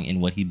strong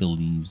in what he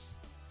believes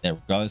that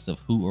regardless of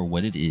who or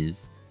what it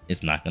is,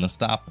 it's not gonna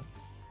stop him.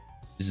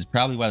 This is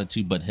probably why the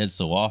two butt heads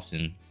so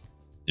often.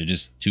 They're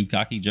just two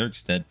cocky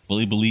jerks that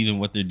fully believe in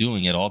what they're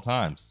doing at all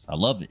times. I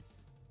love it.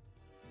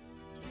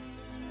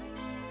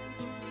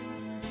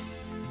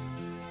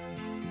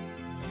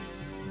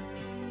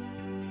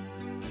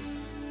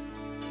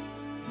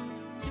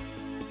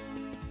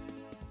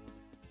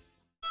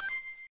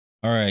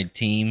 All right,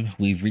 team,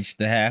 we've reached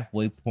the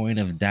halfway point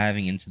of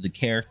diving into the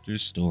character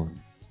stories.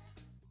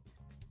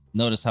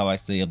 Notice how I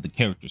say of the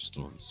character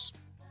stories.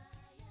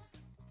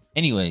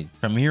 Anyway,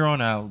 from here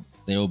on out,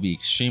 they will be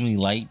extremely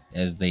light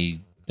as they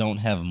don't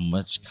have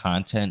much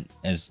content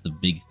as the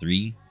big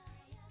three,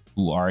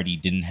 who already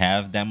didn't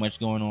have that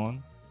much going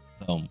on.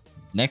 So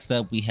next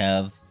up, we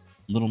have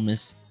Little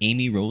Miss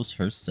Amy Rose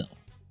herself.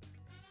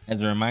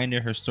 As a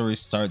reminder, her story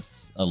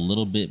starts a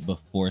little bit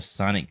before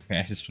Sonic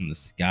crashes from the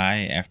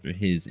sky after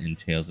his and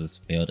Tails'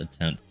 failed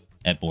attempt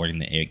at boarding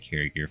the air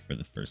carrier for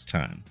the first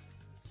time.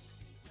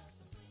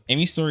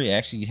 Amy's story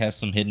actually has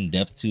some hidden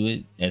depth to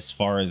it as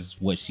far as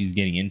what she's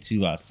getting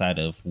into outside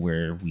of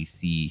where we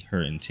see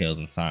her and Tails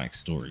and Sonic's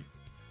story.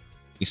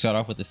 We start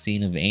off with a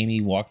scene of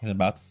Amy walking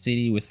about the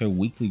city with her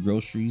weekly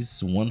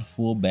groceries, one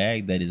full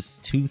bag that is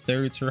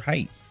 2/3 her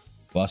height,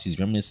 while she's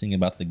reminiscing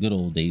about the good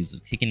old days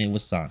of kicking it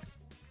with Sonic.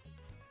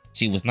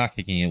 She was not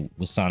kicking it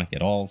with Sonic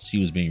at all, she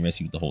was being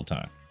rescued the whole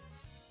time.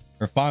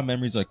 Her fond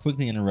memories are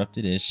quickly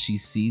interrupted as she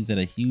sees that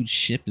a huge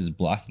ship is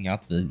blocking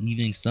out the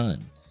evening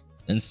sun.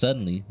 Then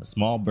suddenly, a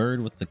small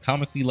bird with a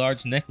comically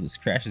large necklace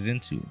crashes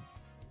into her.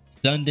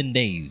 Stunned and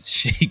dazed,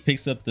 she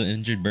picks up the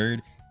injured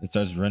bird and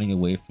starts running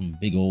away from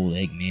big old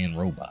Eggman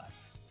robot,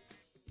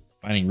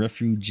 finding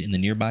refuge in the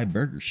nearby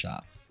burger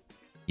shop.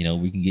 You know,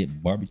 we can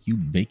get barbecue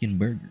bacon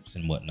burgers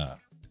and whatnot.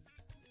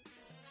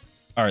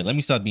 Alright, let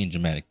me stop being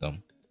dramatic though.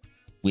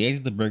 We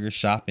exit the burger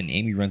shop and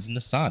Amy runs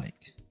into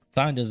Sonic.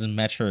 Sonic doesn't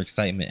match her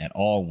excitement at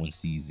all when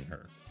seeing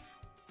her.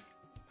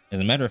 As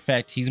a matter of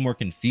fact, he's more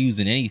confused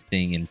than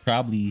anything and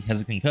probably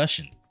has a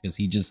concussion because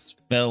he just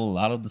fell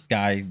out of the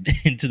sky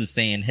into the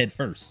sand head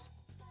first.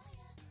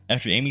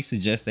 After Amy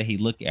suggests that he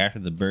look after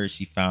the bird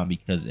she found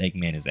because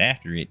Eggman is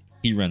after it,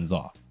 he runs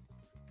off.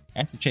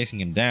 After chasing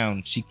him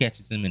down, she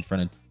catches him in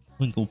front of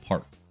Twinkle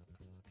Park.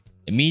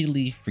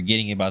 Immediately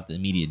forgetting about the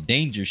immediate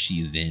danger she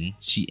is in,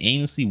 she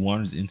aimlessly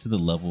wanders into the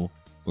level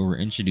where we're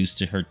introduced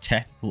to her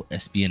tactical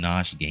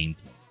espionage gameplay.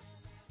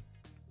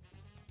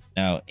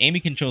 Now, Amy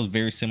controls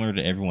very similar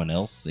to everyone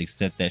else,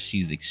 except that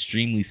she's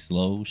extremely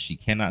slow, she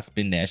cannot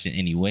spin dash in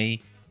any way,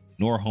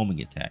 nor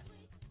homing attack.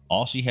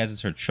 All she has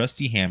is her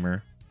trusty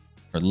hammer.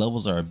 Her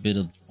levels are a bit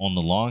on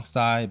the long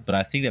side, but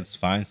I think that's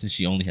fine since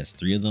she only has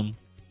 3 of them.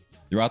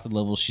 Throughout the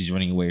levels, she's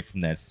running away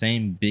from that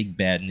same big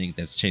badnik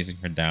that's chasing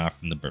her down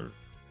from the bird.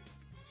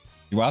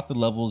 Throughout the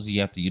levels,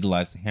 you have to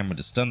utilize the hammer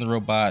to stun the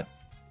robot,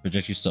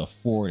 project yourself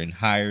forward and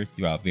higher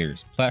throughout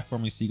various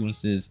platforming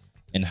sequences,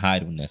 and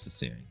hide when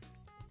necessary.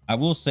 I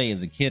will say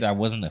as a kid I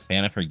wasn't a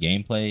fan of her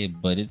gameplay,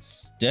 but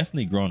it's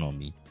definitely grown on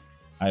me.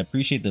 I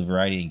appreciate the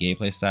variety in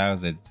gameplay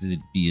styles. It'd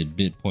be a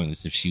bit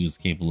pointless if she was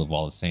capable of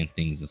all the same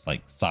things as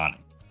like Sonic.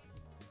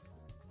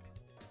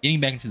 Getting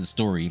back into the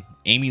story,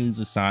 Amy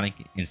loses Sonic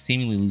and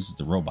seemingly loses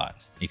the robot,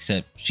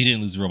 except she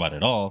didn't lose the robot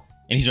at all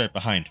and he's right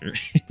behind her.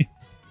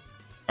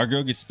 Our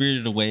girl gets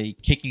spirited away,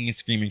 kicking and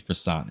screaming for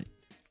Sonic.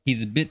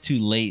 He's a bit too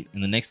late,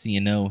 and the next thing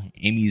you know,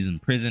 Amy is in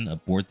prison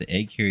aboard the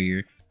egg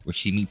carrier where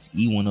she meets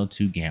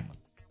E102 Gamma.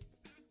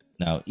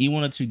 Now,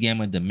 E102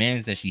 Gamma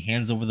demands that she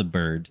hands over the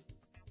bird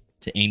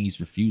to Amy's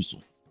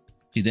refusal.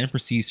 She then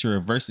proceeds to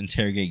reverse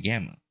interrogate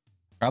Gamma,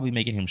 probably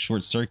making him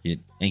short circuit,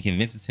 and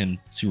convinces him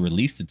to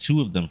release the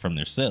 2 of them from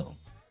their cell.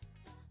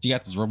 She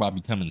got this robot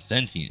becoming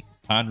sentient,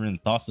 pondering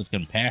thoughts of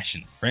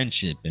compassion,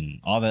 friendship, and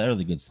all that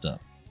other good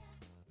stuff.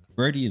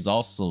 Birdie is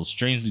also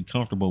strangely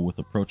comfortable with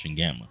approaching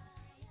Gamma.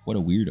 What a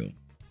weirdo.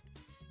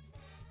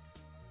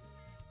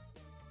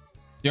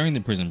 During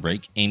the prison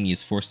break, Amy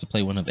is forced to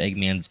play one of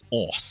Eggman's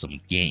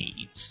awesome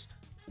games,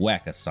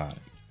 Whack-A-Sonic.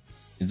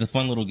 It's a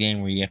fun little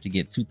game where you have to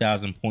get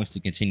 2,000 points to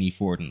continue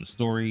forward in the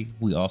story.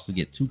 We also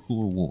get 2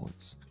 cool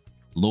rewards,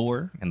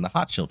 lore and the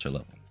hot shelter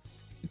level.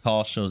 The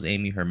call shows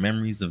Amy her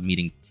memories of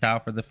meeting Chow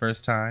for the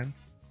first time.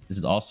 This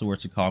is also where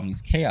Takal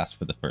meets Chaos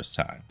for the first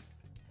time.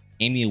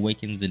 Amy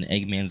awakens in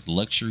Eggman's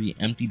luxury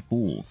emptied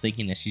pool,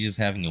 thinking that she's just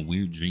having a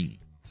weird dream.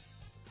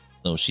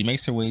 So she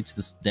makes her way to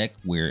this deck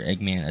where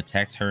Eggman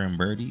attacks her and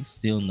Birdie,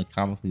 stealing the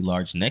comically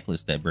large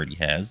necklace that Birdie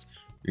has,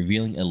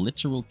 revealing a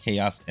literal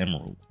Chaos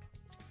Emerald.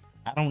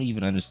 I don't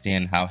even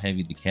understand how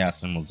heavy the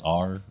Chaos Emeralds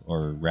are,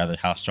 or rather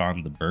how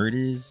strong the bird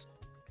is.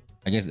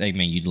 I guess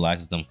Eggman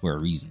utilizes them for a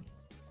reason.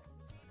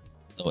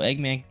 So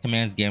Eggman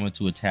commands Gamma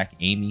to attack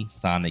Amy,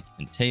 Sonic,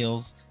 and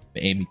Tails,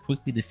 but Amy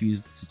quickly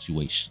defuses the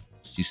situation.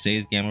 She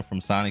saves Gamma from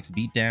Sonic's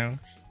beatdown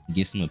and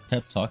gives him a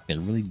pep talk that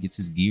really gets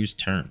his gears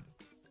turned.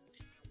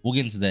 We'll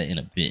get into that in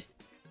a bit.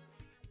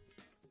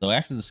 So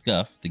after the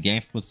scuff, the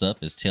gang splits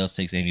up as Tails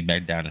takes Amy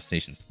back down to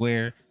Station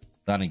Square,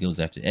 Sonic goes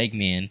after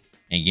Eggman,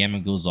 and Gamma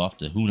goes off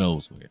to who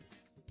knows where.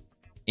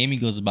 Amy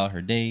goes about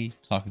her day,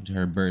 talking to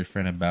her bird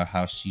friend about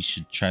how she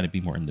should try to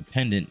be more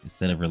independent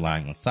instead of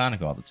relying on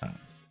Sonic all the time.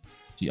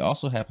 She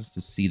also happens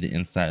to see the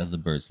inside of the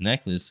bird's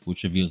necklace,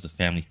 which reveals a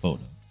family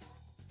photo.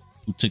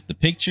 Who took the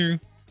picture,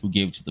 who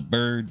gave it to the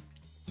bird,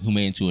 who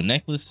made it into a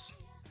necklace,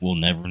 we'll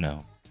never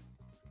know.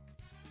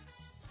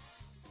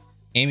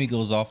 Amy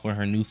goes off on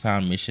her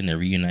newfound mission to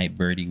reunite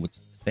Birdie with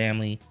his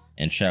family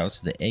and travels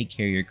to the egg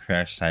carrier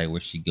crash site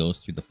where she goes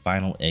through the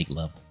final egg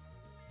level.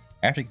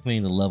 After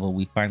completing the level,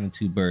 we find the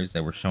two birds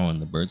that were shown in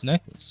the bird's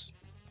necklace.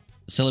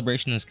 The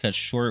celebration is cut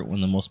short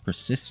when the most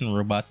persistent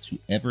robot to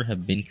ever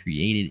have been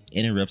created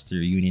interrupts the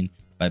reunion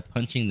by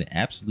punching the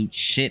absolute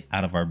shit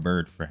out of our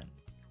bird friend.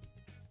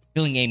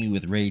 Filling Amy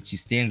with rage, she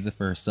stands up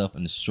for herself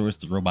and destroys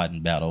the robot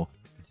in battle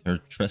with her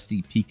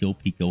trusty Pico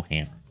Pico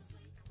hammer.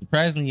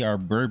 Surprisingly, our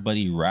bird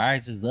buddy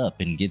rises up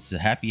and gets a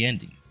happy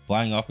ending,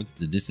 flying off into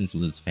the distance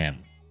with his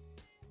family.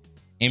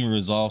 Amy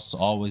resolves to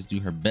always do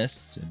her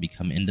best and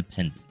become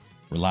independent,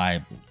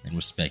 reliable, and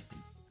respected.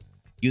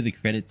 Cue the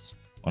credits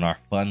on our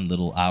fun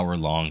little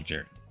hour-long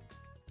journey.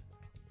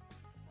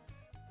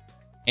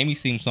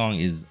 Amy's theme song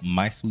is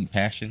My Sweet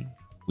Passion,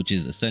 which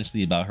is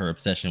essentially about her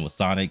obsession with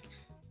Sonic,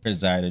 her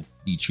desire to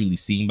be truly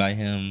seen by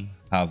him,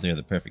 how they're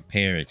the perfect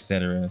pair,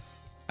 etc.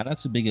 I'm not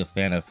too big a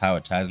fan of how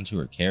it ties into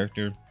her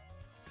character,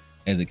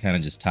 as it kind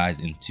of just ties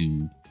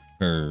into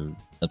her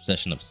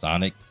obsession of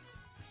Sonic.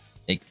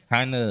 It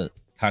kind of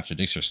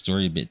contradicts her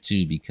story a bit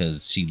too,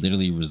 because she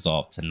literally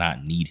resolved to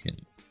not need him.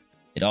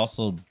 It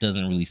also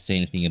doesn't really say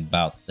anything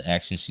about the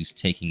actions she's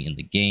taking in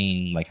the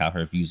game, like how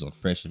her views on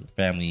friendship and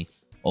family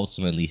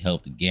ultimately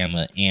helped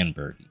Gamma and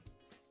Birdie.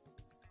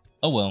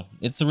 Oh well,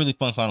 it's a really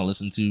fun song to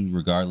listen to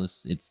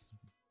regardless. It's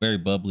very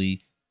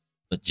bubbly,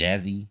 but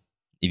jazzy.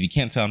 If you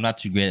can't tell, I'm not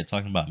too great at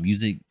talking about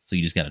music, so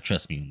you just gotta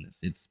trust me on this.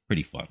 It's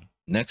pretty fun.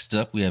 Next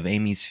up, we have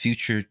Amy's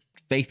future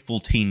faithful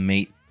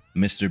teammate,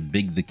 Mr.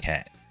 Big the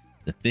Cat.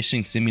 The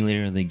fishing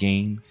simulator of the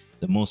game,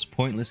 the most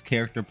pointless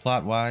character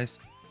plot-wise,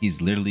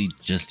 he's literally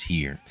just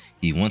here.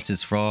 He wants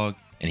his frog,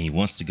 and he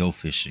wants to go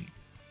fishing.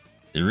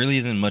 There really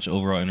isn't much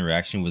overall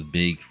interaction with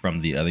Big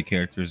from the other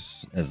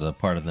characters as a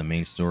part of the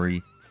main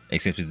story,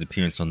 except his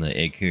appearance on the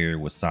egg carrier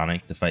with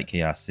Sonic to fight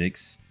Chaos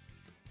 6.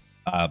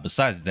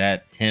 Besides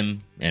that,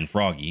 him and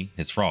Froggy,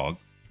 his frog,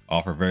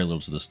 offer very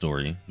little to the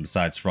story,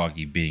 besides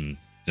Froggy being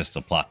just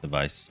a plot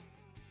device.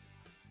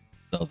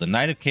 So the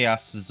night of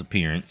Chaos's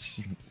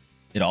appearance,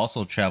 it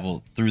also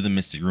traveled through the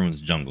Mystic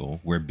Ruins jungle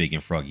where Big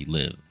and Froggy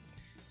live.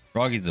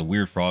 Froggy's a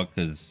weird frog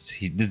because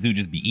this dude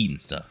just be eating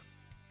stuff.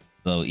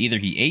 So either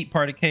he ate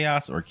part of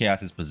Chaos or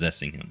Chaos is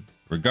possessing him.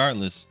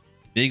 Regardless,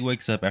 Big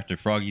wakes up after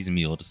Froggy's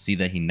meal to see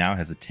that he now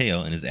has a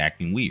tail and is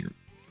acting weird.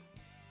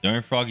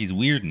 During Froggy's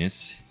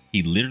weirdness,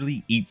 he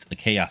literally eats a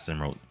Chaos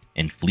Emerald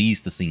and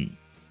flees the scene,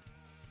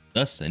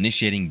 thus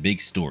initiating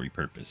Big's story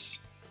purpose,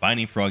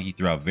 finding Froggy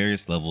throughout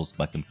various levels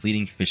by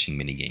completing fishing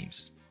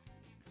minigames.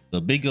 So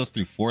Big goes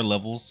through 4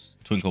 levels: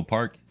 Twinkle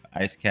Park,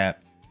 Ice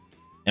Cap,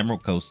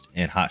 Emerald Coast,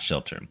 and Hot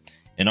Shelter.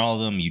 In all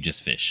of them, you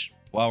just fish.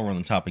 While we're on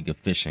the topic of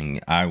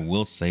fishing, I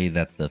will say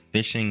that the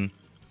fishing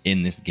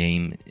in this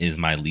game is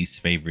my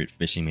least favorite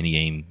fishing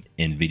minigame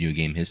in video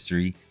game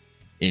history.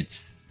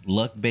 It's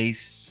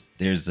luck-based.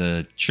 There's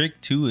a trick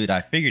to it.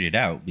 I figured it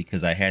out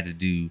because I had to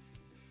do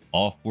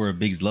all 4 of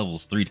Big's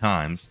levels 3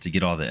 times to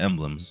get all the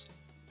emblems.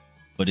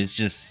 But it's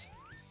just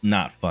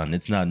not fun.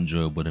 It's not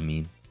enjoyable to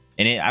me.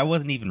 And I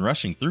wasn't even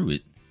rushing through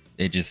it.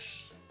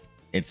 It's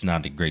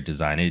not a great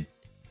design. It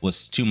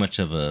was too much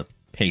of a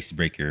pace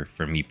breaker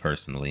for me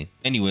personally.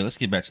 Anyway, let's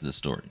get back to the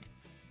story.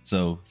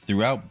 So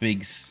throughout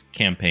Big's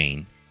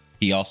campaign,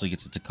 he also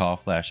gets a Takal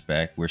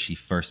flashback where she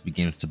first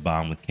begins to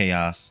bond with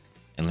Chaos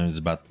and learns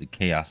about the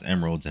Chaos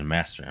Emeralds and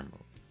Master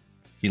Emerald.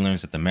 She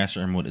learns that the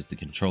Master Emerald is the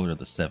controller of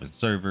the 7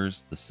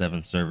 servers. The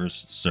 7 servers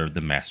serve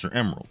the Master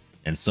Emerald,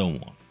 and so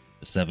on.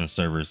 The 7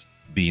 servers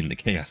being the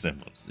Chaos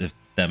Emeralds, if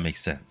that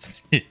makes sense.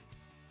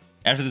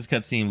 After this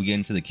cutscene, we get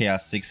into the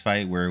Chaos 6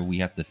 fight where we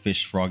have to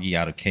fish Froggy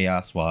out of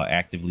Chaos while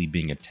actively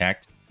being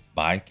attacked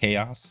by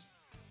Chaos.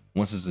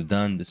 Once this is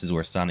done, this is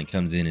where Sonic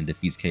comes in and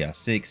defeats Chaos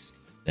 6.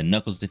 Then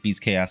Knuckles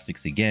defeats Chaos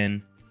 6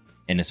 again.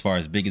 And as far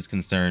as Big is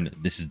concerned,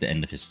 this is the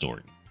end of his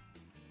story.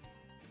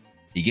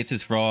 He gets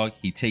his frog,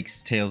 he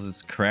takes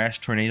Tails' Crash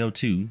Tornado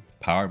 2,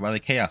 powered by the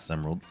Chaos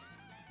Emerald.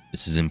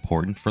 This is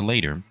important for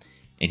later,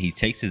 and he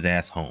takes his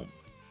ass home.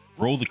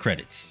 Roll the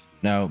credits.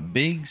 Now,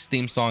 Big's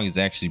theme song is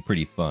actually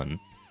pretty fun.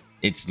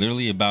 It's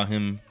literally about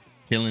him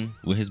chilling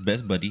with his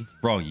best buddy,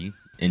 Froggy,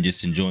 and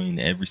just enjoying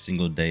every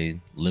single day,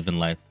 living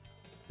life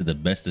to the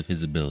best of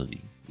his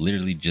ability.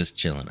 Literally just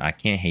chilling. I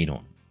can't hate on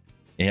him.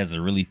 It has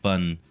a really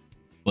fun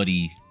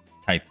buddy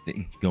type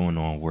thing going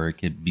on where it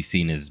could be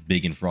seen as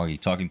Big and Froggy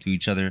talking to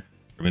each other,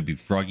 or maybe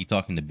Froggy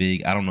talking to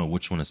Big. I don't know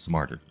which one is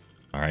smarter.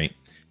 All right.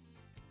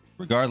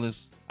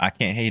 Regardless, I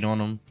can't hate on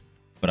him,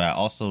 but I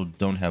also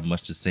don't have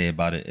much to say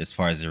about it as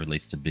far as it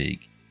relates to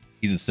Big.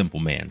 He's a simple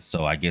man,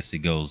 so I guess it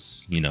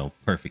goes,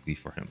 perfectly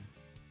for him.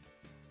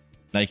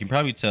 Now you can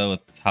probably tell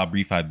with how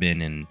brief I've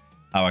been and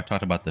how I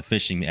talked about the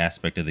fishing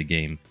aspect of the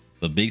game,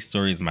 but Big's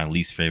story is my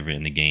least favorite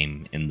in the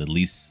game and the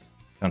least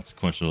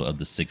consequential of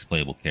the 6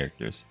 playable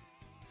characters.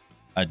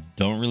 I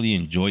don't really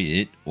enjoy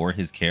it or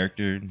his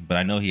character, but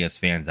I know he has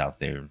fans out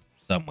there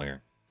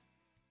somewhere.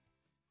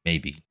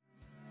 Maybe.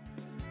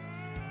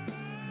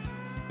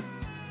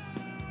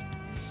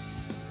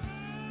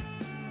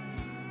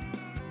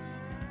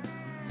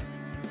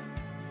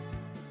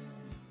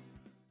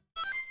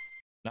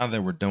 Now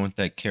that we're done with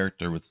that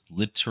character with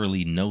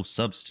literally no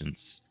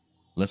substance,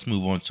 let's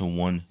move on to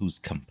one who's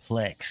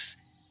complex,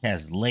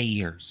 has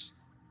layers,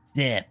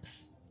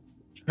 depth,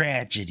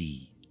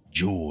 tragedy,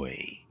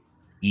 joy.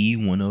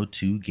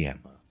 E102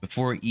 Gamma.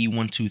 Before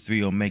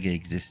E123 Omega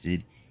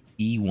existed,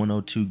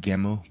 E102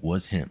 Gamma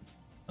was him,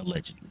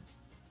 allegedly.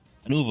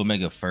 I knew of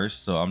Omega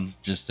first, so I'm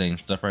just saying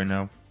stuff right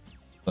now,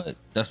 but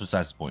that's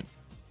besides the point.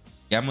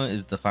 Gamma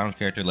is the final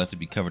character left to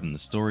be covered in the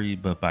story,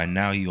 but by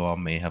now you all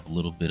may have a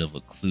little bit of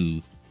a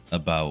clue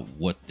about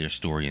what their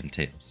story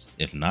entails.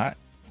 If not,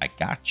 I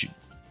got you.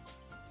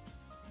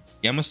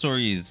 Gamma's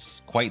story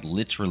is quite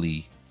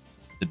literally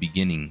the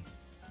beginning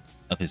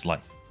of his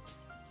life.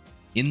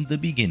 In the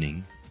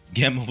beginning,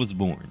 Gamma was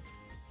born.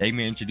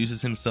 Eggman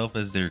introduces himself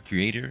as their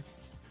creator,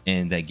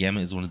 and that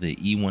Gamma is one of the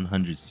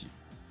E100 series.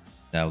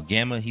 Now,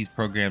 Gamma, he's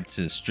programmed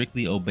to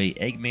strictly obey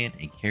Eggman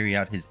and carry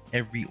out his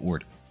every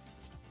order.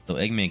 So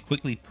Eggman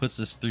quickly puts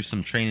us through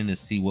some training to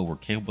see what we're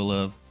capable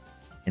of,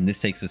 and this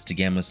takes us to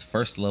Gamma's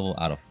first level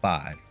out of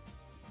 5,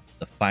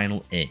 the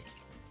final egg.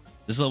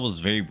 This level is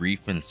very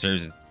brief and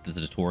serves as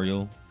the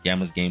tutorial.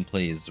 Gamma's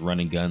gameplay is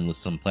run and gun with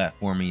some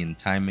platforming and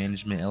time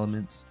management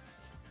elements.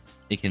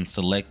 It can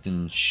select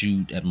and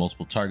shoot at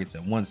multiple targets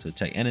at once to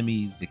attack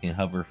enemies. It can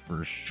hover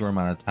for a short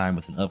amount of time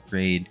with an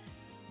upgrade,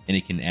 and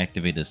it can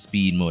activate a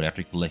speed mode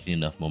after collecting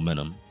enough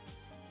momentum.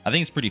 I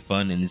think it's pretty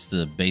fun, and it's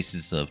the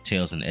basis of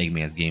Tails and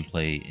Eggman's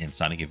gameplay in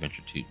Sonic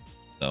Adventure 2.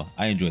 So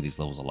I enjoy these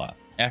levels a lot.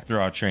 After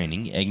our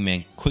training,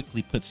 Eggman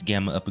quickly puts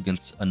Gamma up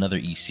against another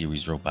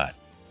E-Series robot,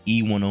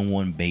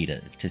 E101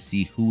 Beta, to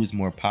see who is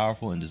more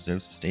powerful and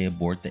deserves to stay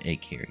aboard the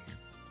egg carrier.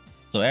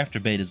 So after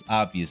Beta's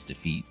obvious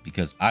defeat,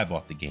 because I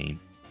bought the game,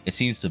 it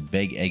seems to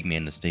beg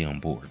Eggman to stay on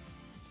board.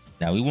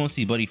 Now we won't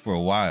see Buddy for a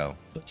while,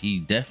 but he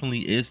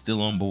definitely is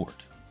still on board.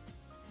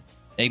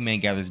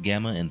 Eggman gathers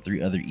Gamma and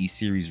 3 other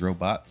E-Series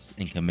robots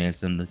and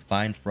commands them to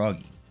find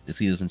Froggy. This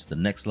leads us into the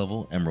next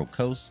level, Emerald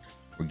Coast,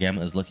 where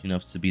Gamma is lucky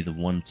enough to be the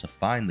one to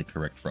find the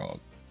correct frog.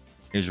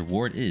 His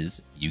reward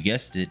is, you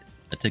guessed it,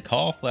 a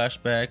Tikal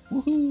flashback.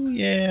 Woohoo,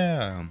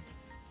 yeah!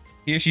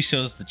 Here she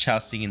shows the Chow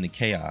singing the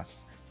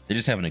chaos. They're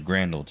just having a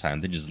grand old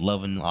time. They're just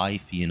loving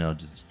life,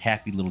 just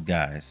happy little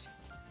guys.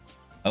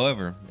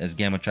 However, as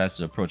Gamma tries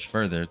to approach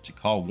further,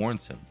 Tikal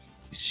warns him.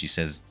 She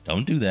says,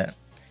 don't do that.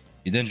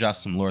 She then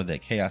drops some lore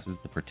that Chaos is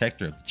the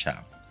protector of the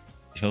Chow.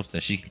 She hopes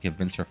that she can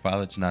convince her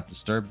father to not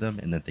disturb them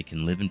and that they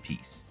can live in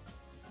peace.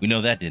 We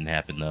know that didn't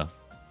happen though.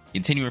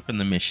 Continuing from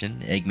the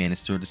mission, Eggman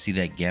is thrilled to see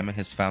that Gamma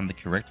has found the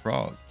correct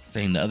frog,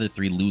 sending the other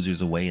 3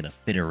 losers away in a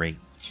fit of rage.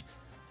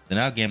 So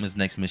now Gamma's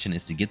next mission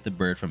is to get the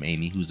bird from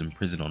Amy, who's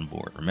imprisoned on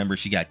board. Remember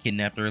she got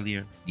kidnapped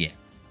earlier? Yeah.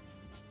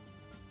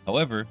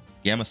 However,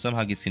 Gamma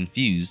somehow gets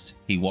confused.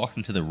 He walks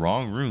into the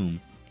wrong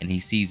room and he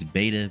sees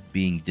Beta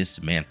being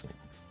dismantled.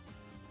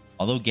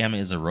 Although Gamma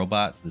is a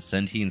robot, the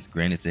sentience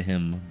granted to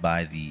him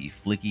by the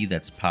flicky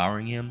that's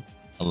powering him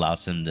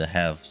allows him to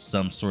have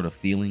some sort of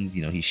feelings.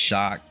 He's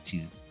shocked,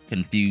 he's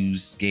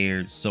confused,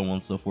 scared, so on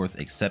and so forth,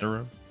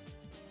 etc.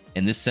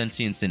 And this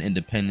sentience and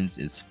independence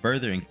is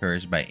further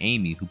encouraged by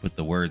Amy, who put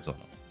the words on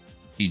him.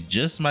 He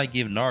just might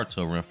give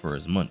Naruto a run for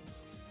his money.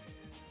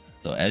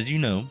 So as you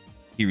know,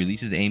 he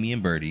releases Amy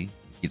and Birdie,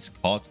 gets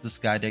called to the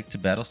sky deck to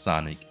battle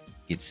Sonic,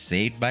 gets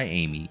saved by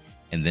Amy,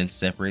 and then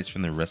separates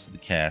from the rest of the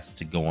cast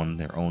to go on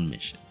their own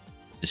mission.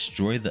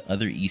 Destroy the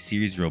other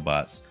E-Series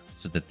robots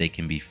so that they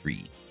can be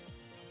freed.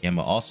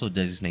 Gamma also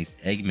designates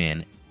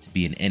Eggman to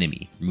be an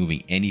enemy,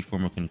 removing any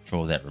form of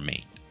control that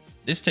remained.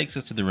 This takes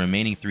us to the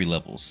remaining 3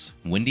 levels,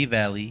 Windy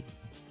Valley,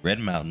 Red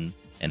Mountain,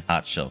 and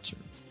Hot Shelter.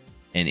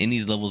 And in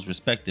these levels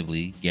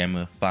respectively,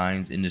 Gamma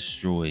finds and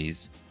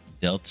destroys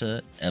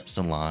Delta,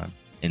 Epsilon,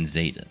 and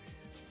Zeta,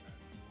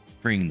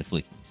 freeing the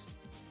Flickies.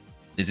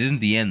 This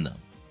isn't the end though.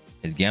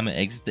 As Gamma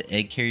exits the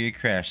egg carrier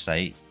crash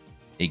site,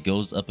 it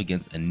goes up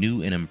against a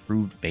new and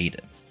improved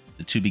Beta.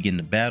 The two begin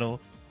to battle,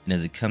 and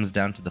as it comes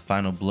down to the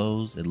final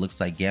blows, it looks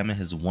like Gamma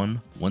has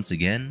won once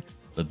again,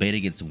 but Beta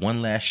gets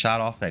one last shot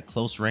off at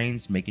close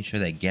range, making sure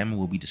that Gamma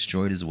will be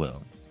destroyed as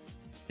well.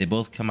 They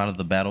both come out of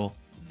the battle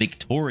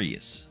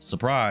victorious.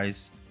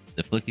 Surprise!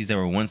 The Flickies that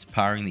were once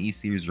powering the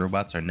E-Series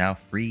robots are now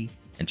free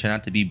and turn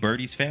out to be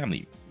Birdie's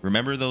family.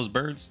 Remember those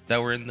birds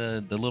that were in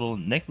the little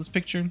necklace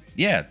picture?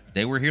 Yeah,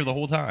 they were here the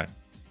whole time.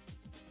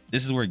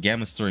 This is where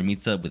Gamma's story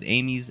meets up with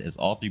Amy's as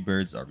all three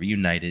birds are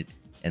reunited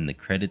and the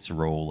credits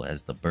roll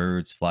as the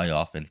birds fly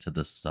off into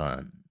the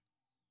sun.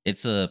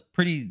 It's a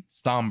pretty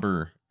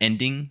somber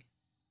ending,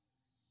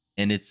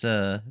 and it's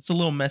a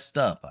little messed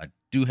up, I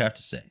do have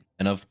to say.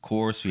 And of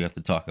course, we have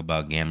to talk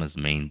about Gamma's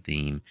main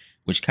theme,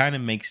 which kind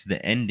of makes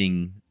the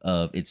ending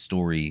of its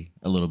story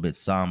a little bit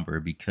somber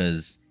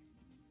because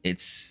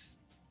it's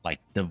like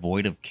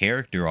devoid of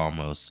character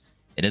almost.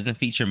 It doesn't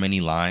feature many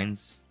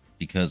lines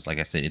because, like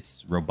I said,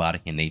 it's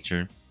robotic in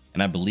nature.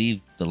 And I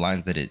believe the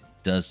lines that it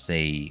does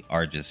say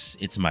are just,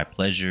 "It's my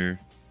pleasure,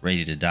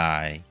 ready to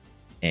die,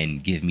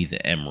 and give me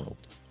the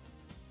emerald."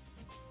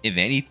 If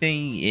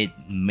anything, it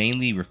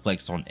mainly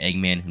reflects on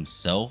Eggman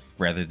himself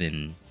rather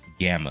than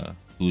Gamma,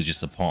 who is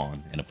just a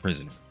pawn and a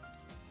prisoner.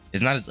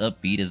 It's not as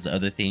upbeat as the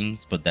other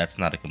themes, but that's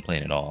not a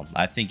complaint at all.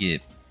 I think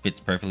it fits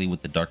perfectly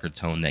with the darker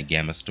tone that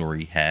Gamma's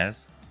story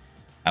has.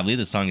 I believe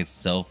the song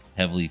itself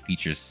heavily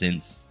features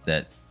synths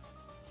that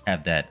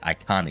have that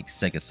iconic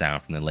Sega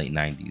sound from the late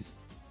 90s.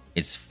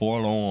 It's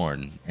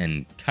forlorn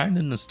and kind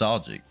of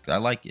nostalgic. I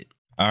like it.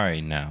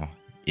 Alright, now,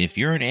 if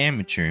you're an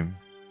amateur and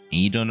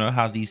you don't know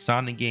how these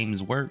Sonic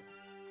games work,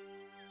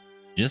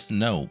 just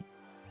know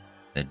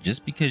that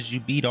just because you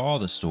beat all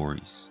the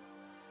stories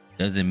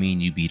doesn't mean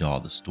you beat all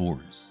the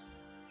stories.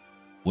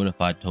 What if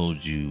I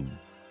told you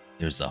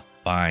there's a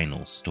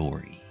final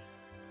story?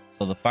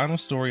 So the final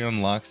story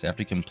unlocks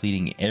after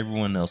completing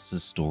everyone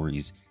else's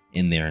stories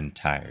in their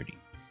entirety.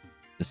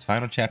 This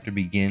final chapter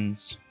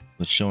begins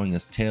with showing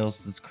us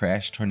Tails'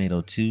 crash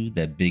Tornado 2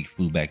 that Big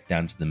flew back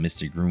down to the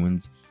Mystic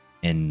Ruins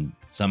and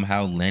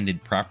somehow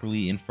landed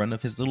properly in front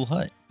of his little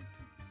hut.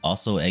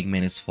 Also,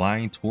 Eggman is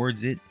flying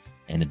towards it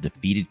and a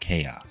defeated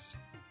Chaos,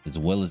 as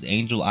well as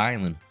Angel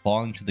Island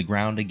falling to the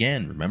ground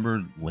again. Remember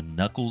when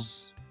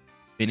Knuckles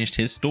finished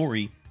his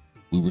story,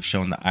 we were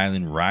shown the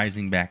island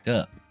rising back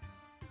up.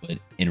 But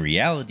in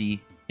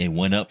reality, it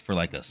went up for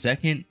like a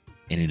second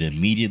and it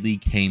immediately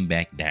came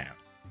back down.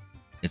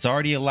 It's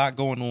already a lot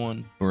going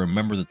on, but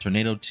remember the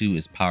Tornado 2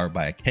 is powered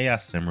by a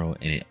Chaos Emerald,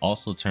 and it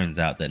also turns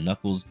out that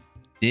Knuckles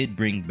did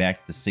bring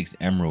back the 6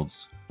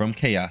 emeralds from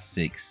Chaos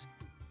 6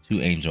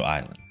 to Angel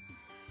Island.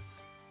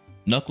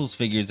 Knuckles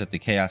figures that the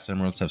Chaos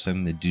Emeralds have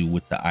something to do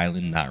with the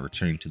island not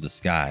returning to the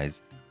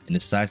skies and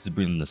decides to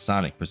bring them to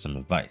Sonic for some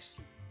advice.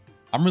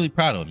 I'm really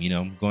proud of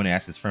him, going to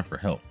ask his friend for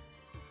help.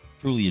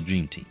 Truly a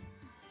dream team.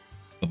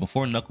 But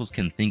before Knuckles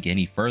can think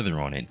any further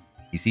on it,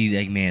 he sees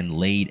Eggman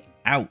laid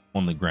out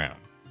on the ground.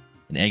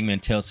 And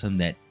Eggman tells him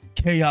that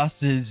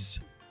chaos is,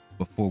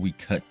 before we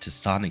cut to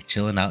Sonic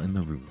chilling out in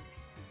the ruins.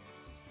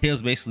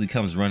 Tails basically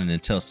comes running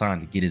and tells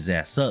Sonic to get his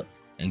ass up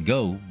and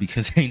go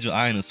because Angel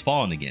Island has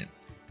fallen again.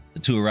 The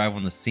two arrive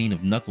on the scene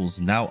of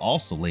Knuckles now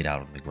also laid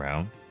out on the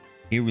ground.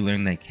 Here we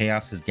learn that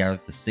Chaos has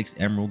gathered the 6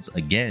 emeralds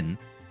again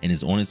and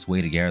is on its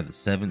way to gather the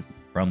 7th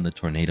from the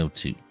Tornado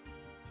 2.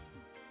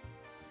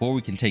 Before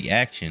we can take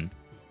action,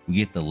 we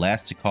get the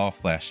last to call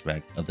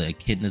flashback of the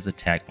Echidna's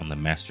attack on the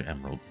Master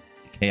Emerald,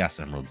 the Chaos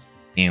Emeralds,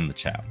 and the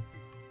Chow.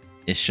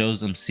 It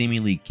shows them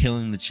seemingly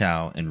killing the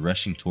Chow and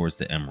rushing towards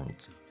the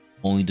emeralds,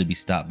 only to be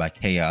stopped by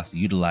Chaos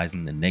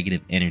utilizing the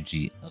negative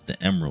energy of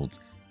the emeralds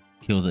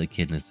to kill the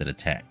Echidnas that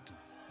attacked.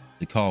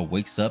 The Call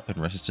wakes up and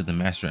rushes to the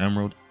Master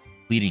Emerald,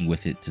 pleading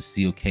with it to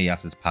seal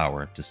Chaos's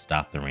power to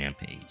stop the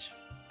rampage.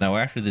 Now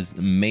after this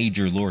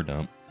major lore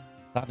dump,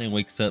 Sonic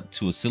wakes up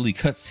to a silly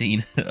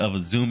cutscene of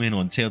a zoom in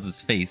on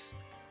Tails' face,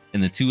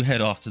 and the two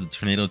head off to the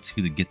Tornado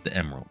 2 to get the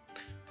emerald.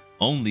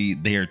 Only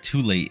they are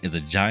too late as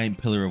a giant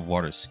pillar of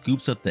water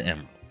scoops up the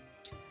emerald.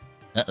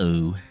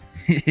 Uh-oh.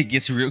 It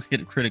gets real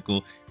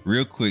critical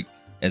real quick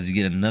as you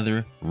get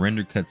another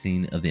render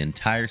cutscene of the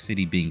entire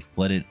city being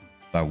flooded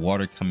by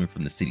water coming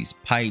from the city's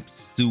pipes,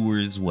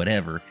 sewers,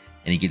 whatever,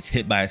 and he gets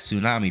hit by a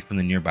tsunami from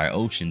the nearby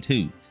ocean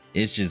too.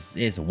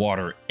 It's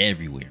water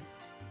everywhere.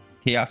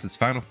 Chaos's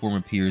final form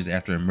appears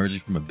after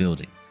emerging from a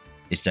building.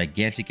 It's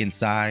gigantic in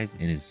size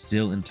and is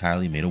still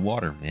entirely made of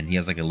water, and he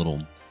has like a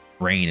little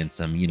brain and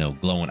some,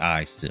 glowing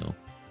eyes still.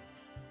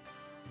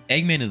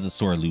 Eggman is a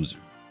sore loser,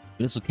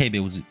 but it's okay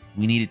because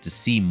we needed to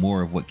see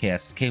more of what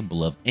Chaos is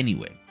capable of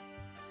anyway.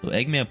 So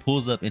Eggman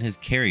pulls up in his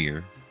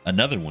carrier,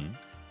 another one,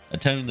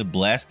 attempting to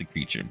blast the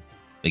creature,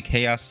 but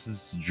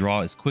Chaos's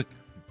draw is quicker,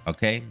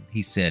 okay?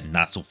 He said,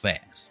 not so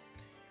fast.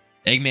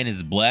 Eggman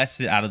is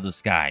blasted out of the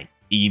sky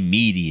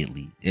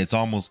immediately. It's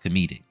almost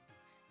comedic.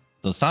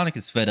 So Sonic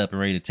is fed up and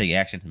ready to take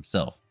action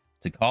himself.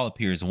 Tikal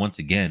appears once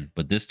again,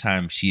 but this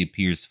time she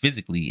appears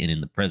physically and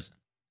in the present.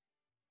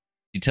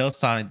 She tells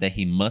Sonic that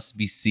he must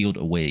be sealed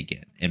away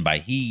again, and by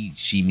he,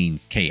 she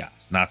means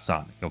Chaos, not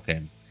Sonic,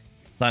 okay?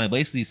 Sonic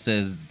basically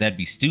says that'd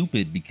be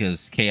stupid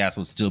because Chaos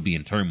would still be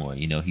in turmoil.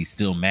 You know, he's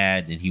still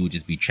mad and he would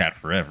just be trapped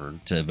forever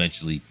to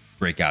eventually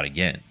break out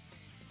again.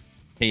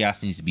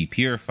 Chaos needs to be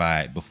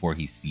purified before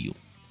he's sealed.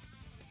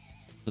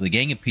 So the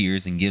gang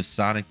appears and gives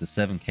Sonic the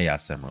 7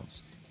 Chaos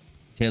Emeralds.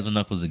 Tails and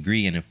Knuckles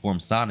agree and inform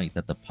Sonic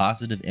that the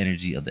positive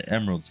energy of the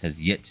emeralds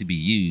has yet to be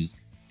used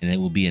and it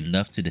will be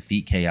enough to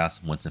defeat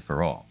Chaos once and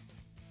for all.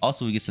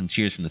 Also, we get some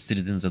cheers from the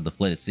citizens of the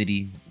flooded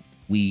city.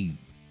 We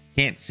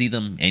can't see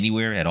them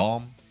anywhere at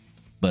all,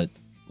 but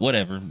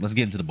whatever. Let's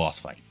get into the boss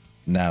fight.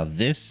 Now,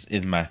 this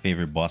is my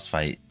favorite boss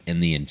fight in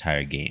the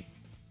entire game.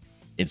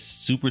 It's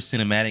super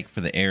cinematic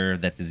for the era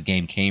that this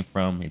game came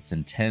from. It's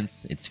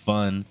intense, it's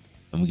fun,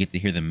 and we get to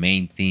hear the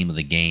main theme of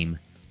the game,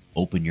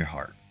 Open Your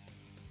Heart.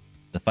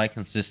 The fight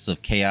consists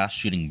of Chaos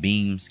shooting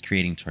beams,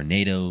 creating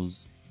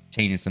tornadoes,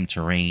 changing some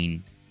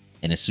terrain,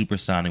 and as Super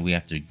Sonic we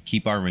have to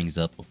keep our rings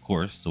up, of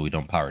course, so we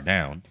don't power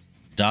down,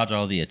 dodge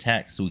all the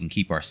attacks so we can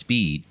keep our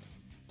speed,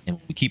 and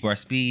when we keep our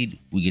speed,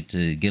 we get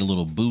to get a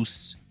little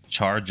boost,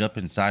 charge up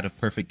inside of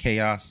Perfect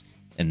Chaos,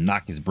 and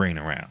knock his brain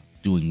around,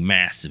 doing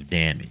massive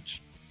damage.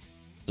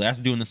 So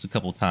after doing this a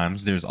couple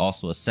times, there's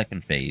also a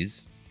second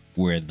phase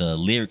where the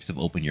lyrics of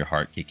Open Your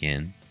Heart kick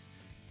in.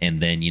 And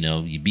then, you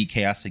know, you beat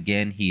Chaos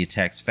again, he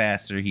attacks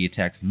faster, he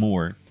attacks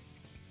more,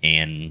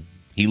 and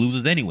he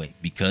loses anyway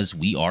because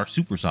we are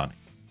Super Sonic.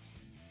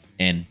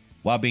 And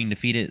while being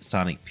defeated,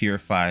 Sonic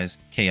purifies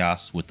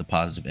Chaos with the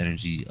positive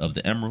energy of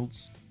the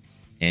emeralds.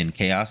 And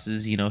Chaos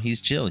is, you know, he's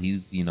chill.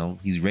 He's, you know,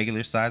 he's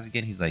regular size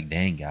again. He's like,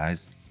 dang,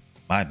 guys,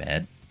 my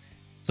bad.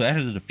 So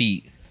after the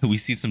defeat, we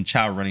see some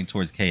Chow running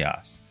towards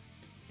Chaos.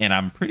 And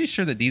I'm pretty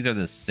sure that these are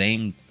the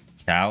same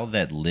Chow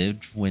that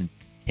lived when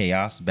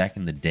Chaos back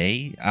in the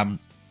day. I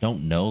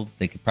don't know.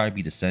 They could probably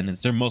be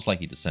descendants. They're most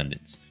likely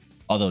descendants.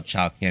 Although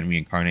Chow can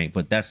reincarnate,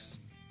 but that's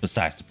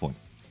besides the point.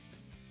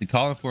 The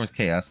call informs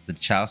Chaos that the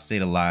Chow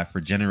stayed alive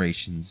for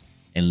generations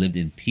and lived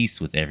in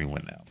peace with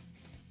everyone now.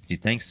 She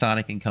thanks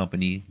Sonic and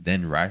company,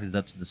 then rises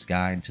up to the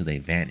sky until they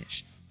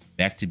vanish,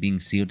 back to being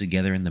sealed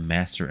together in the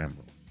Master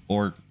Emerald.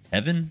 Or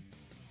heaven?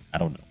 I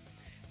don't know.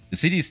 The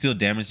city is still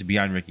damaged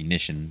beyond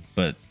recognition,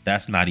 but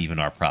that's not even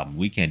our problem.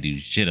 We can't do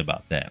shit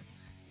about that.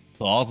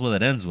 So all's well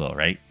that ends well,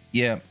 right?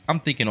 Yeah, I'm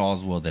thinking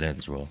all's well that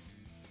ends well.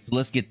 So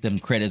let's get them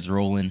credits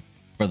rolling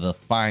for the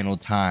final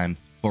time,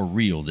 for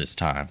real this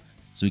time,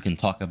 so we can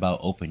talk about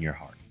Open Your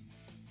Heart.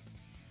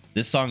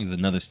 This song is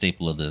another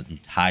staple of the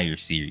entire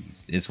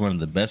series. It's one of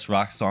the best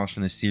rock songs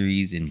from the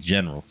series in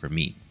general for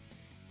me.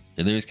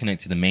 The lyrics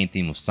connect to the main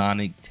theme of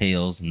Sonic,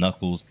 Tails,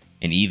 Knuckles,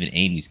 and even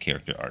Amy's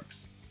character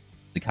arcs.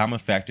 The common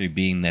factor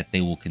being that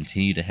they will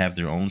continue to have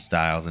their own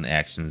styles and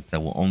actions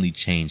that will only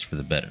change for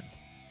the better.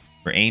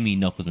 For Amy,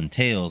 Knuckles, and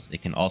Tails,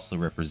 it can also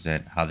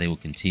represent how they will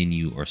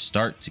continue or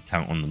start to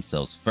count on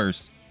themselves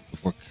first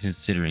before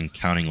considering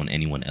counting on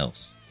anyone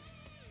else.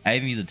 I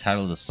even use the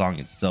title of the song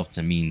itself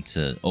to mean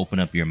to open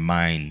up your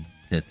mind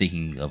to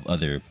thinking of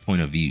other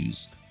point of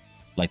views,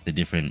 like the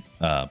different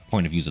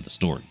point of views of the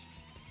stories.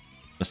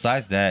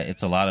 Besides that,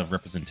 it's a lot of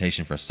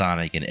representation for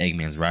Sonic and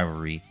Eggman's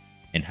rivalry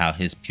and how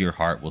his pure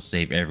heart will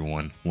save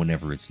everyone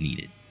whenever it's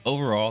needed.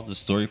 Overall, the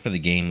story for the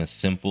game is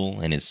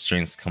simple and its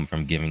strengths come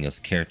from giving us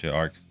character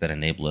arcs that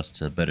enable us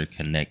to better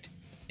connect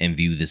and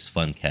view this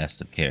fun cast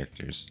of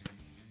characters.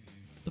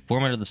 The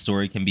format of the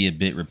story can be a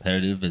bit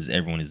repetitive as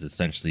everyone is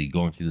essentially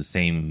going through the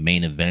same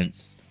main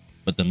events,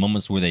 but the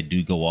moments where they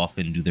do go off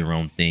and do their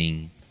own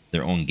thing,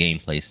 their own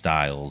gameplay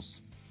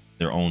styles,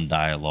 their own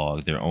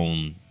dialogue, their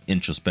own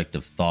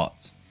introspective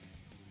thoughts,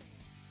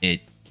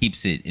 it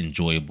keeps it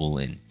enjoyable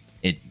and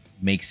it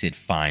makes it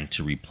fine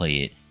to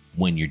replay it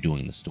when you're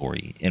doing the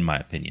story, in my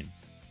opinion.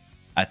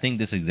 I think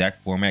this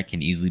exact format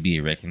can easily be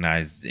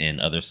recognized in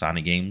other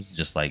Sonic games,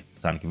 just like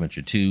Sonic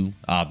Adventure 2,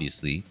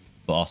 obviously,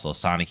 but also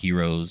Sonic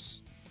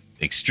Heroes,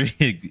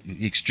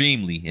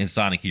 extremely in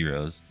Sonic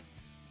Heroes,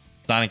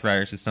 Sonic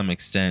Riders to some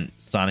extent,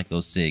 Sonic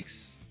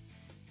 06,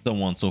 so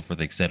on and so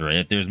forth, etc.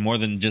 If there's more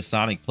than just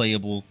Sonic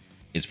playable,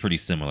 it's pretty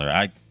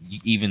similar.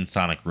 Even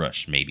Sonic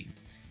Rush, maybe.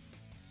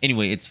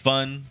 Anyway, it's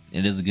fun.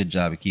 It does a good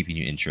job of keeping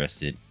you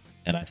interested,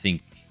 and I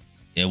think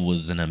it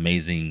was an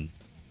amazing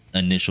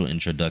initial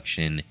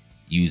introduction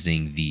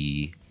using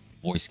the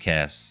voice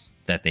cast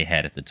that they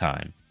had at the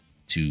time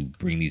to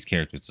bring these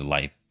characters to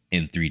life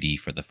in 3D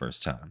for the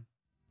first time.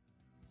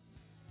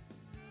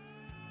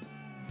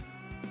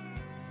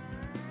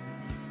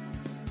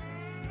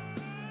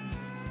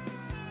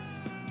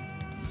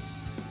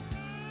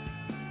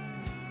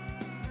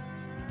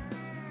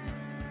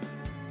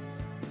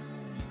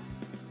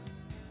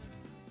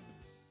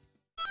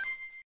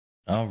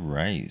 All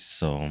right,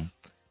 so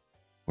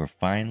we're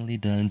finally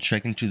done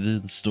trekking through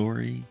the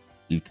story.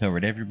 We've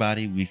covered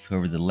everybody. We've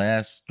covered the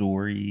last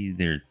story,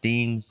 their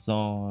theme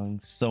song,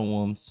 so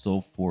on,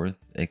 so forth,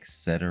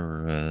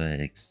 etc.,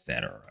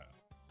 etc.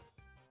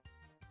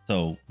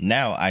 So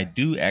now I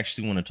do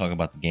actually want to talk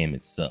about the game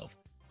itself.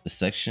 The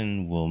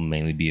section will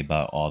mainly be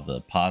about all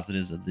the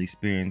positives of the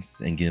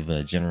experience and give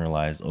a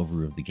generalized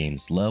overview of the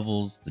game's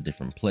levels, the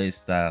different play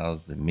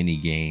styles, the mini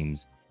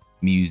games,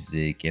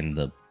 music, and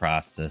the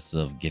process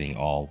of getting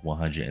all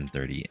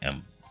 130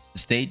 emeralds. The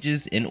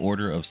stages in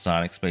order of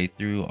Sonic's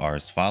playthrough are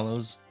as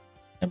follows: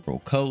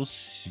 Emerald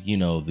Coast, you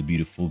know, the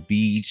beautiful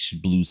beach,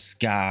 blue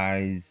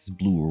skies,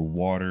 bluer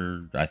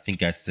water. I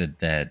think I said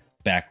that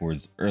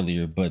backwards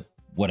earlier, but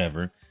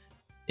whatever.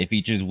 It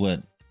features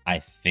what I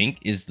think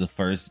is the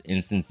first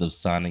instance of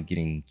Sonic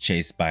getting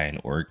chased by an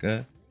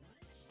orca.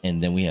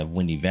 And then we have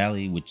Windy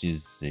Valley, which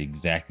is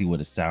exactly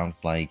what it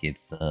sounds like.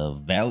 It's a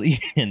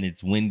valley and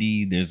it's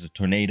windy. There's a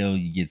tornado.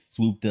 You get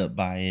swooped up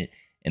by it,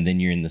 and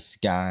then you're in the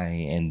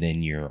sky, and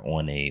then you're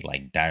on a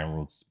like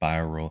downward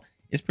spiral.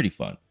 It's pretty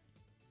fun.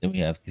 Then we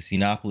have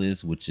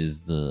Casinopolis, which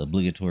is the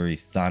obligatory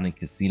Sonic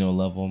casino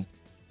level.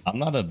 I'm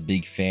not a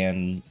big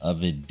fan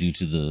of it due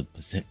to the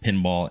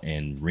pinball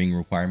and ring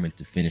requirement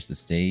to finish the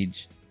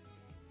stage.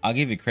 I'll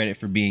give it credit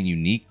for being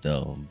unique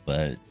though,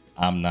 but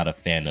I'm not a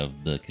fan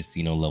of the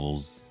casino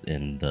levels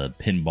and the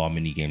pinball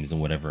mini games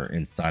and whatever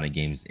in Sonic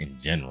games in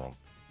general.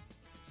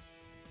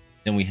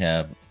 Then we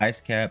have Ice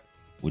Cap,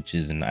 which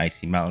is an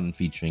icy mountain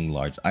featuring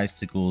large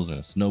icicles and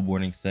a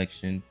snowboarding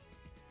section.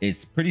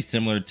 It's pretty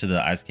similar to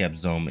the Ice Cap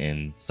Zone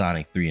in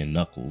Sonic 3 and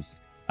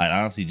Knuckles. I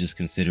honestly just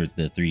consider it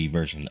the 3D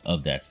version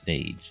of that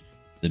stage.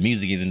 The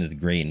music isn't as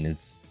great, and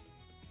it's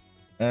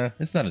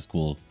not as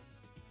cool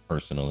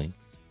personally.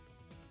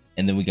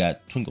 And then we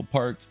got Twinkle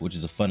Park, which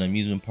is a fun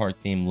amusement park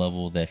themed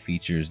level that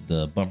features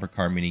the bumper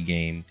car mini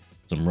game,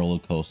 some roller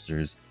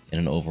coasters, and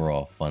an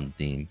overall fun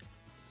theme.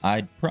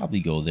 I'd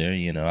probably go there,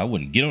 you know, I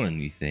wouldn't get on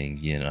anything,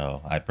 you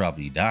know, I'd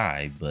probably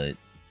die, but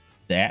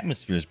the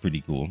atmosphere is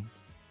pretty cool.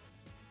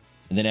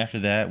 And then after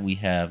that, we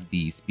have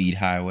the Speed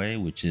Highway,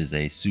 which is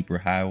a super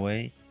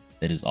highway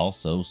that is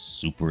also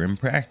super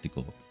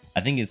impractical.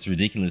 I think its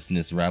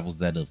ridiculousness rivals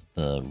that of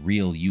the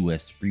real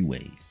US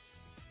freeways.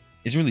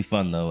 It's really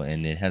fun though,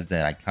 and it has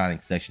that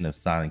iconic section of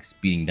Sonic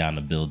speeding down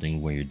a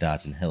building where you're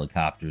dodging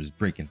helicopters,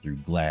 breaking through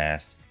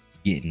glass,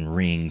 getting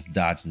rings,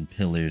 dodging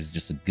pillars,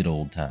 just a good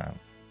old time.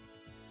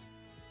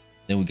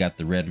 Then we got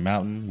the Red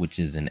Mountain, which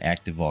is an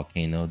active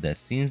volcano that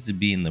seems to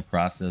be in the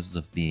process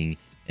of being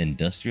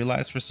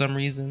industrialized for some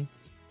reason.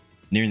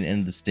 Nearing the end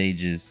of the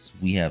stages,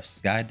 we have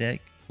Skydeck,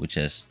 which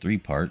has 3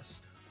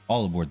 parts,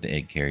 all aboard the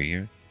egg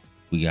carrier.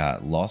 We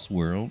got Lost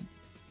World,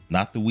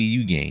 not the Wii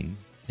U game,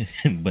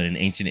 but an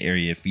ancient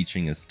area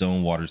featuring a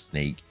stone water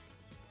snake,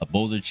 a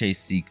boulder chase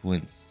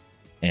sequence,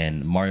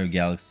 and Mario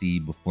Galaxy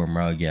before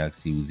Mario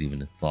Galaxy was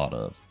even thought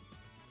of.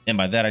 And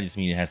by that, I just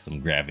mean it has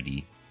some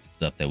gravity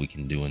stuff that we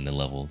can do in the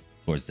level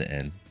towards the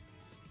end.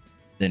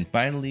 Then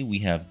finally, we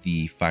have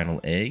the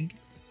final egg,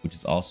 which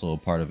is also a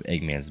part of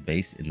Eggman's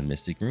base in the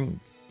Mystic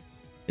Ruins.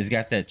 It's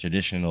got that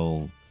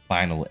traditional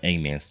final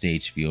Eggman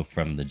stage feel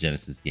from the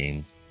Genesis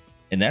games,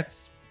 and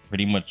that's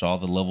pretty much all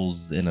the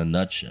levels in a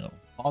nutshell.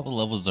 All the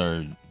levels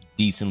are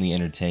decently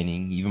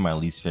entertaining, even my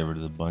least favorite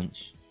of the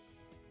bunch.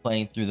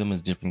 Playing through them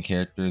as different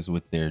characters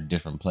with their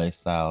different play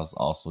styles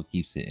also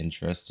keeps it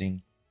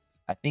interesting.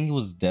 I think it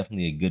was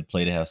definitely a good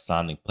play to have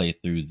Sonic play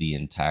through the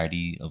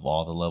entirety of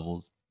all the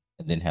levels,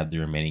 and then have the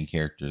remaining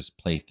characters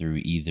play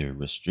through either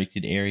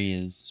restricted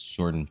areas,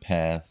 shortened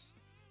paths,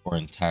 or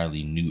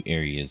entirely new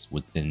areas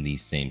within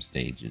these same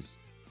stages.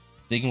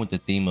 Sticking with the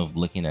theme of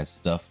looking at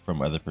stuff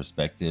from other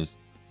perspectives,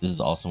 this is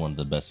also one of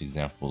the best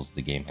examples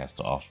the game has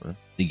to offer.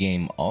 The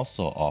game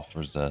also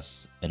offers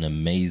us an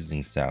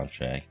amazing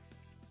soundtrack.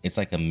 It's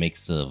like a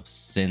mix of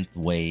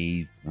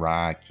synthwave,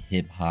 rock,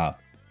 hip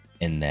hop,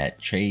 and that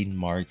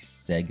trademark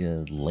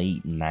Sega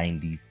late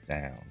 90s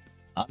sound.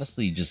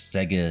 Honestly, just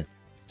Sega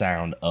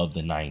sound of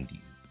the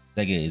 90s.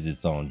 Sega is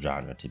its own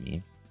genre to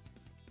me.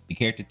 The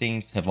character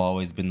themes have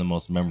always been the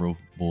most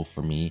memorable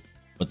for me,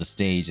 but the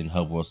stage and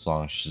hub world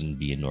songs shouldn't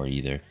be ignored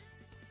either.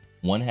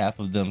 One half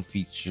of them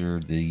feature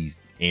these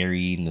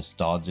airy,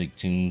 nostalgic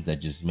tunes that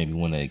just made me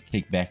want to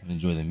kick back and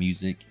enjoy the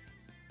music.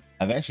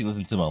 I've actually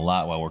listened to them a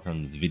lot while working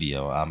on this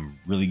video. I'm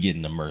really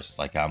getting immersed,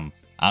 like I'm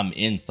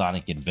in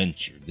Sonic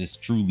Adventure. This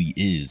truly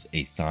is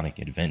a Sonic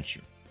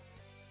adventure.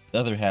 The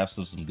other halves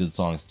have some good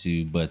songs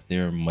too, but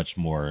they're much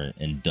more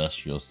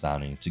industrial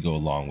sounding to go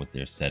along with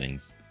their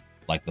settings,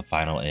 like the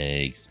Final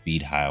Egg,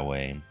 Speed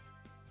Highway,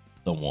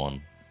 so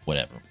on,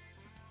 whatever.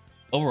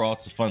 Overall,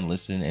 it's a fun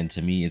listen, and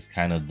to me, it's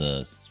kind of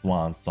the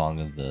swan song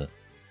of the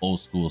old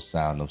school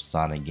sound of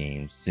Sonic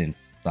games, since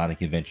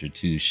Sonic Adventure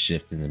 2's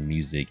shift in the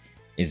music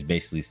is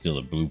basically still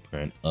a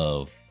blueprint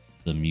of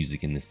the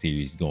music in the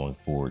series going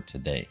forward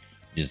today.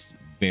 Just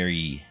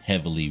very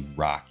heavily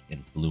rock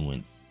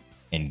influenced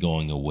and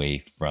going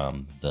away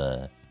from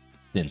the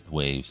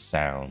synthwave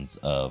sounds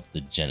of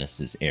the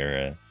Genesis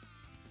era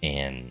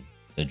and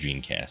the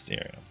Dreamcast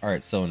era.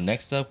 Alright, so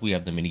next up we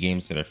have the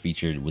minigames that are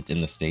featured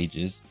within the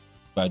stages.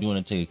 But I do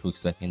want to take a quick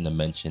second to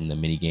mention the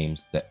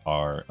minigames that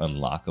are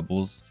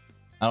unlockables.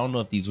 I don't know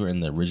if these were in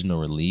the original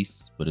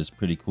release, but it's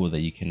pretty cool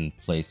that you can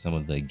play some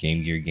of the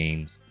Game Gear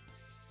games.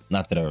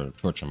 Not that I would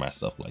torture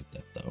myself like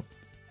that though.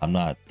 I'm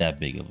not that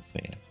big of a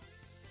fan.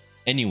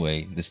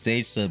 Anyway, the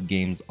stage sub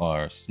games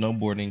are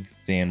snowboarding,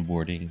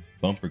 sandboarding,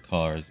 bumper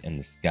cars, and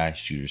the sky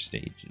shooter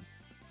stages.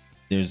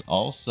 There's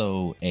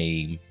also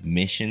a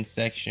mission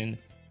section.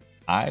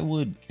 I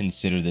would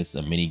consider this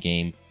a mini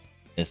game.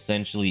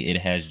 Essentially, it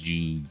has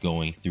you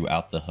going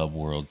throughout the hub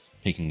worlds,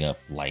 picking up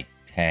like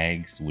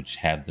tags which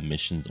have the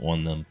missions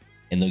on them,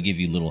 and they'll give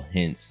you little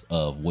hints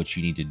of what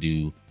you need to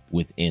do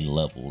within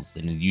levels.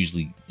 And it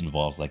usually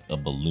involves like a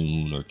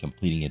balloon or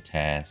completing a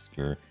task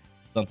or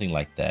something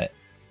like that.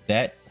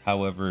 That,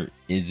 however,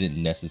 isn't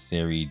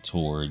necessary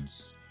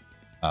towards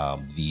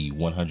the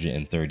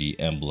 130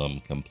 emblem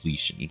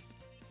completions.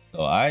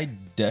 So I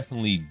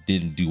definitely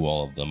didn't do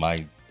all of them.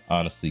 I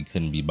honestly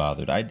couldn't be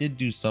bothered. I did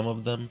do some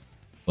of them,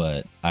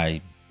 but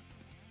I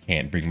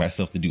can't bring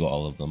myself to do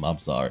all of them. I'm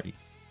sorry.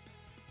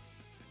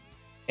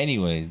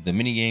 Anyway, the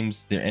mini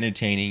games, they're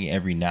entertaining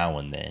every now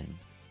and then.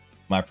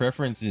 My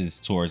preference is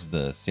towards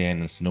the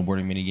sand and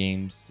snowboarding mini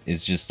games.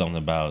 It's just something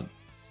about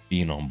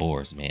being on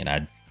boards,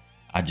 man.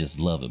 I just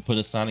love it. Put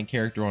a Sonic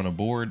character on a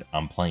board,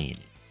 I'm playing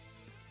it.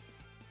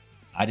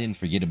 I didn't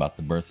forget about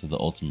the birth of the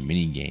ultimate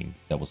mini game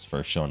that was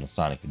first shown in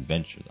Sonic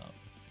Adventure though.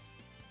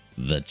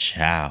 The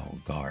Chow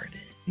Garden.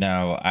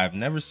 Now, I've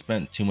never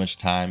spent too much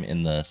time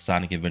in the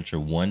Sonic Adventure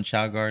 1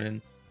 Chow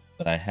Garden,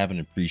 but I have an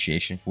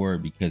appreciation for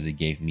it because it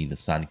gave me the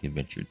Sonic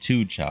Adventure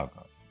 2 Chow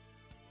Garden.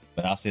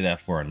 But I'll say that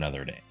for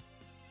another day.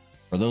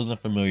 For those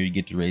unfamiliar, you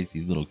get to raise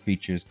these little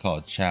creatures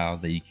called Chow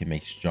that you can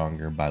make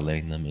stronger by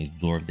letting them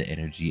absorb the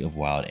energy of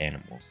wild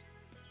animals.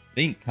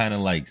 Think kind of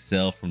like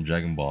Cell from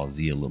Dragon Ball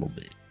Z a little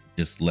bit,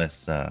 just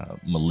less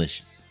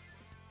malicious.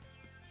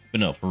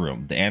 But no, for real,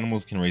 the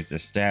animals can raise their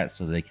stats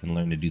so they can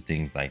learn to do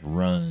things like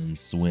run,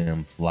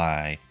 swim,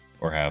 fly,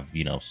 or have,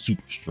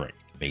 super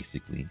strength,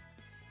 basically.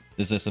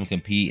 This lets them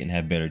compete and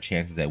have better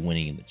chances at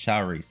winning in the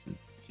Chow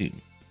races, too.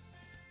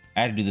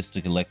 I had to do this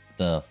to collect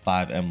the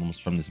 5 emblems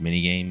from this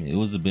minigame. It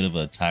was a bit of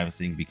a time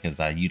sink because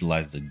I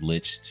utilized a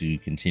glitch to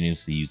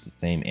continuously use the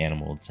same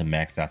animal to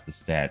max out the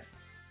stats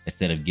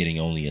instead of getting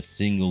only a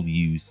single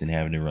use and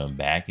having to run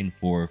back and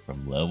forth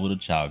from level to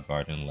Chow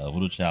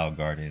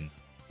Garden,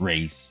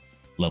 race,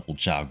 level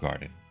Chow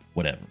Garden,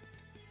 whatever.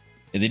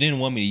 If they didn't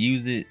want me to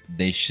use it,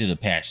 they should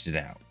have patched it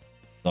out.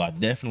 So I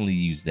definitely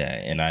used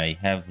that, and I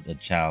have a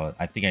Chow.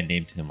 I think I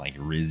named him like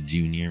Riz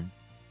Jr.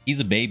 He's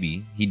a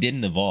baby. He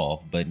didn't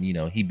evolve, but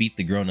he beat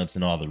the grown-ups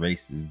in all the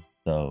races.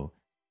 So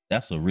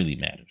that's what really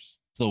matters.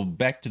 So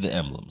back to the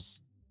emblems.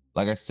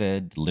 Like I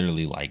said,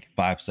 literally like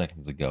 5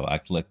 seconds ago, I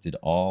collected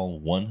all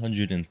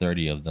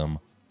 130 of them,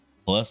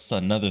 plus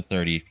another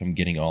 30 from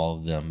getting all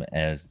of them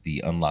as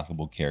the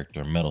unlockable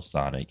character Metal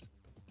Sonic,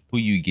 who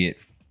you get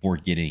for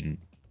getting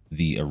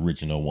the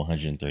original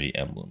 130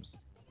 emblems.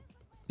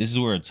 This is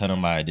where a ton of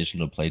my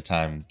additional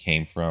playtime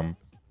came from.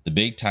 The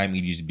big time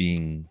eaters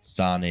being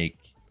Sonic,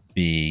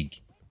 Big,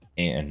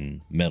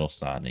 and Metal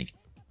Sonic.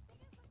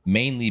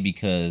 Mainly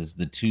because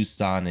the 2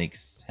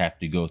 Sonics have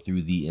to go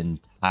through the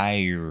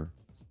entire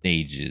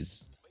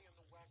stages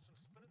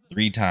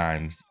 3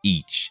 times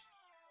each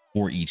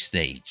for each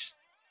stage.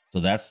 So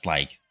that's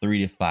like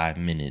 3 to 5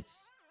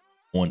 minutes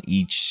on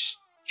each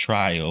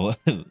trial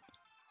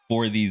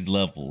for these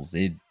levels.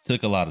 It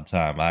took a lot of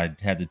time. I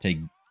had to take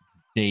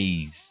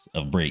days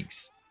of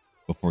breaks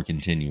before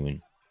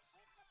continuing.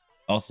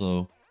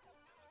 Also,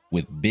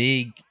 with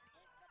Big,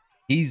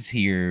 he's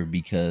here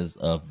because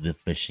of the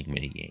fishing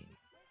minigame.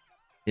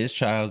 His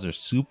trials are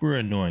super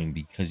annoying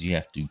because you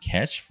have to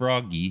catch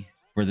Froggy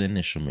for the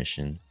initial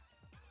mission,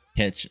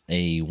 catch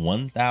a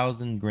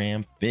 1,000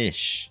 gram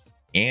fish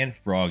and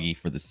Froggy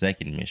for the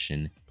second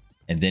mission,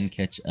 and then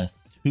catch a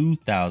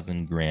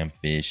 2,000 gram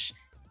fish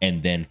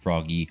and then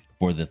Froggy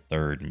for the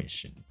third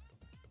mission.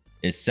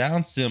 It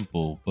sounds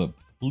simple, but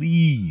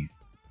please,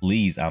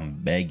 I'm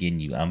begging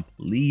you, I'm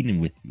pleading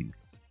with you.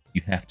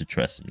 You have to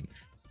trust me.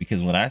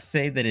 Because when I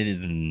say that it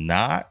is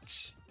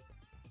not,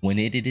 when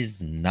it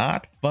is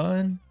not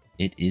fun,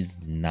 it is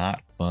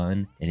not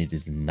fun and it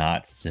is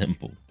not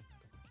simple.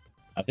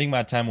 I think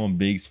my time on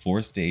Big's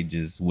 4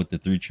 stages with the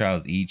 3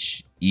 trials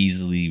each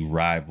easily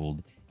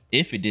rivaled,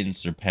 if it didn't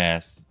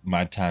surpass,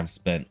 my time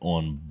spent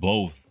on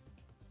both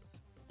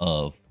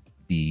of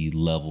the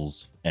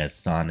levels as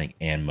Sonic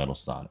and Metal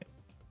Sonic.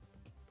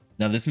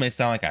 Now this may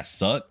sound like I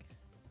suck,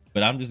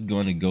 but I'm just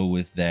going to go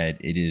with that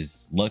it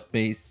is luck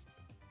based,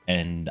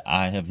 and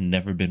I have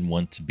never been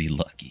one to be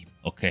lucky.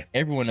 Okay,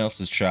 everyone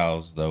else's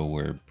trials though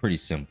were pretty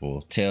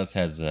simple. Tails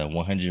has a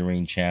 100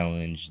 ring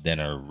challenge, then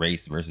a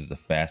race versus a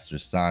faster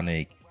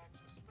Sonic.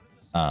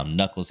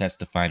 Knuckles has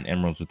to find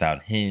emeralds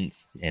without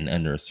hints and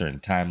under a certain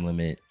time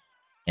limit.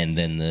 And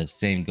then the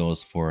same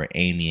goes for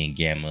Amy and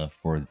Gamma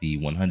for the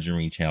 100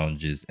 ring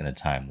challenges and a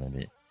time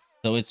limit.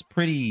 So it's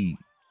pretty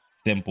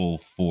simple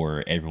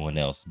for everyone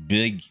else.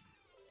 Big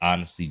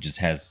honestly just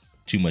has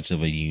too much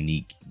of a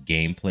unique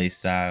gameplay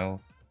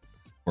style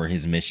for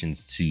his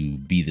missions to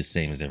be the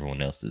same as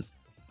everyone else's.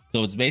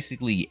 So it's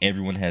basically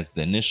everyone has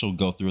the initial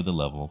go through the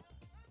level,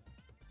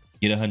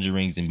 get 100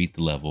 rings and beat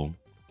the level,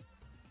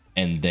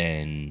 and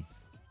then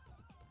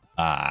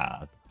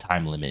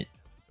time limit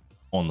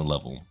on the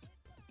level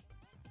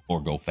or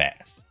go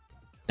fast.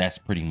 That's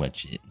pretty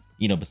much it.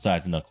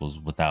 Besides Knuckles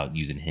without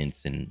using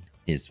hints and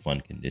his fun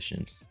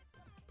conditions.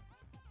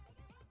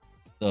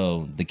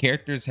 So the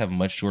characters have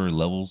much shorter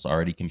levels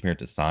already compared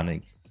to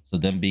Sonic, so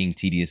them being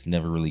tedious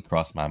never really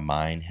crossed my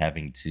mind,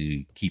 having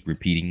to keep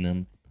repeating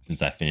them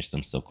since I finished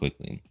them so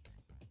quickly.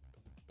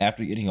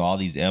 After getting all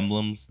these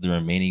emblems, the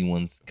remaining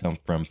ones come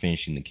from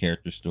finishing the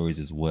character stories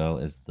as well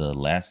as the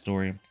last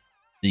story,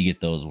 so you get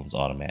those ones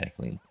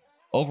automatically.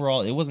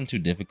 Overall, it wasn't too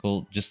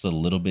difficult, just a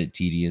little bit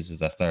tedious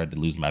as I started to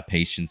lose my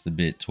patience a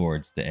bit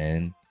towards the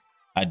end.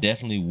 I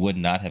definitely would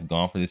not have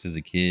gone for this as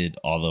a kid,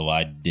 although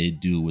I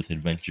did do it with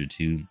Adventure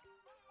 2,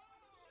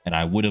 and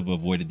I would have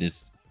avoided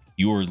this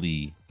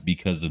purely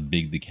because of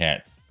Big the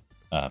Cat's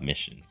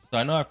missions. So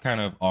I know I've kind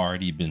of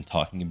already been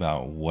talking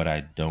about what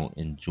I don't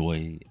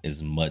enjoy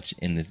as much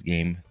in this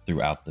game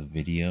throughout the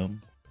video,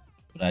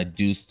 but I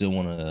do still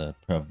want to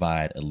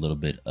provide a little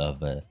bit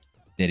of a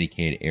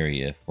dedicated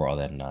area for all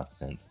that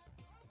nonsense.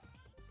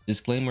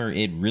 Disclaimer,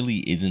 it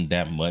really isn't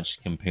that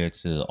much compared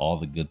to all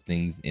the good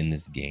things in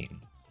this game.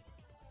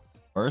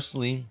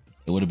 Firstly,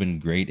 it would have been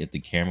great if the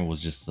camera was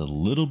just a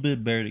little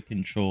bit better to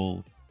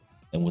control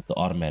and with the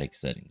automatic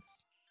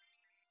settings.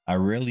 I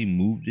rarely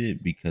moved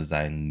it because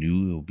I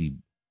knew it would be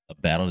a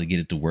battle to get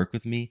it to work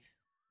with me,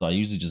 so I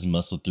usually just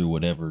muscle through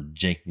whatever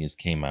jankiness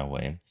came my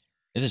way.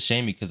 It's a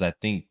shame because I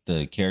think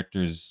the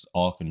characters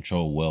all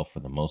control well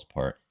for the most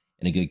part,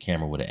 and a good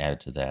camera would have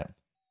added to that.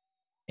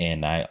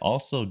 And I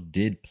also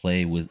did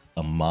play with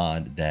a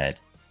mod that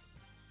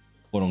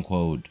quote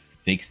unquote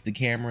fixed the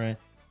camera,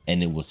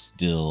 and it was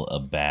still a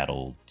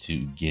battle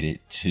to get it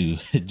to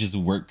just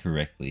work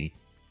correctly.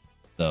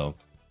 So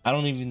I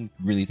don't even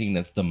really think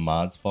that's the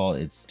mod's fault.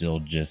 It's still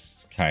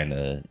just kind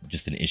of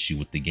just an issue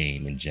with the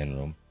game in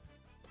general.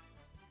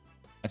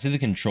 I say they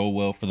control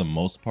well for the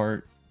most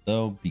part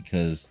though,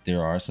 because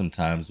there are some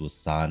times with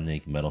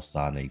Sonic, Metal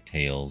Sonic,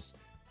 Tails,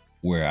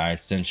 where I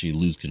essentially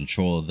lose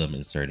control of them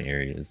in certain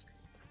areas.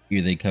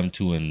 Either they come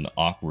to an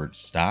awkward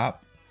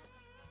stop,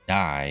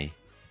 die,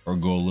 or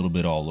go a little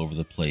bit all over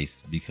the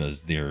place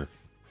because they're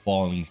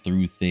falling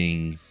through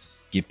things,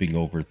 skipping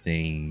over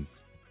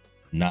things,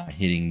 not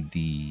hitting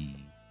the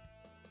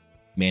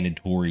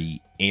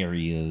mandatory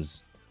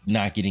areas,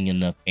 not getting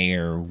enough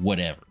air,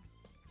 whatever.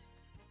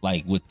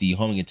 Like with the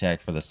homing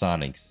attack for the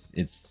Sonics,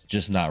 it's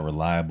just not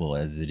reliable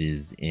as it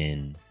is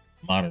in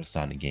modern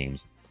Sonic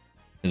games,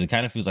 because it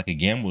kind of feels like a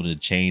gamble to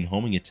chain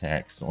homing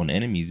attacks on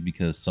enemies,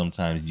 because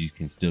sometimes you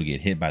can still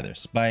get hit by their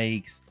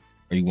spikes,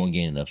 or you won't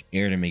get enough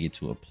air to make it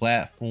to a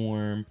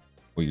platform,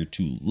 or you're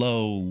too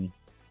low.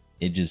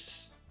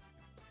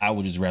 I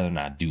would just rather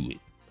not do it,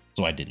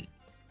 so I didn't.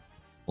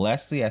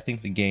 Lastly, I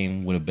think the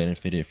game would have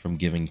benefited from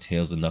giving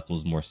Tails and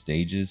Knuckles more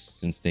stages,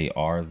 since they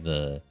are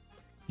the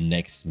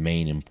next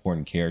main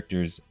important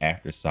characters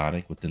after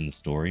Sonic within the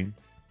story.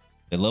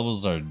 The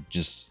levels are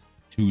just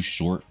too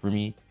short for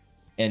me,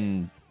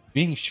 and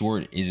being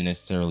short isn't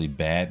necessarily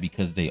bad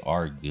because they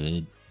are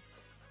good,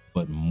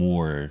 but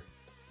more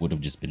would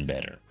have just been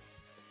better.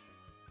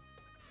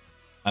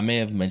 I may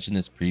have mentioned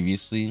this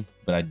previously,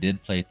 but I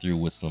did play through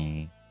with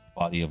some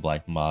quality of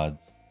life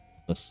mods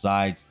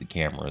besides the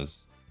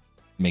cameras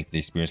to make the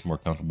experience more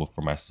comfortable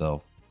for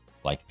myself,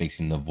 like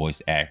fixing the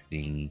voice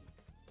acting,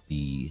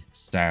 the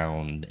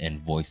sound and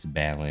voice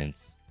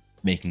balance,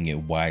 making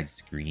it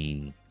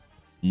widescreen.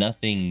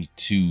 Nothing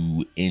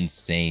too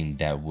insane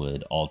that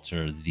would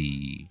alter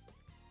the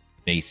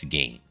base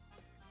game.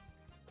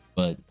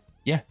 But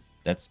yeah,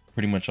 that's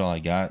pretty much all I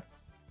got.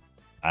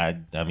 I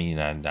mean,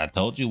 I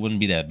told you it wouldn't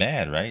be that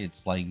bad, right?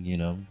 It's like, you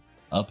know,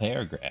 a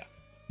paragraph.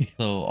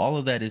 So all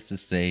of that is to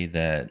say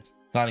that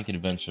Sonic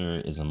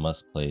Adventure is a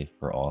must play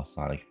for all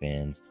Sonic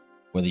fans,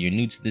 whether you're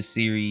new to the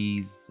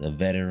series, a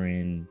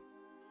veteran,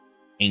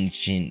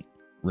 ancient,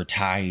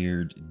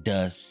 retired,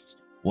 dust,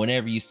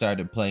 whenever you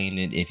started playing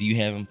it. If you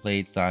haven't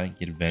played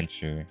Sonic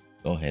Adventure,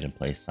 go ahead and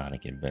play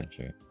Sonic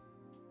Adventure.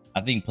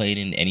 I think playing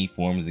in any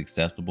form is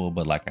acceptable,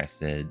 but like I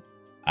said,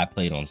 I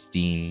played on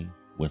Steam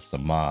with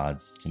some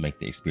mods to make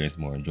the experience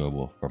more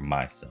enjoyable for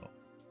myself.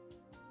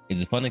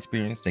 It's a fun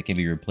experience that can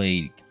be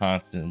replayed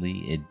constantly.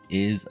 It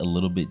is a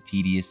little bit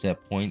tedious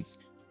at points,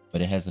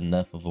 but it has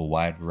enough of a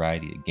wide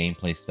variety of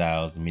gameplay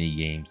styles, mini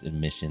games, and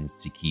missions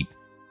to keep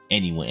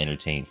anyone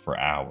entertained for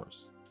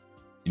hours.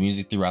 The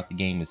music throughout the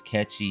game is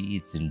catchy,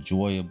 it's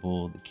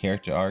enjoyable, the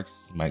character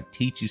arcs might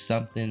teach you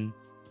something.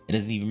 It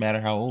doesn't even matter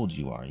how old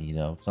you are, you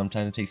know.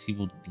 Sometimes it takes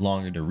people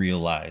longer to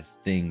realize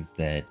things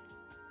that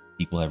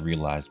people have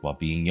realized while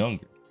being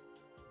younger.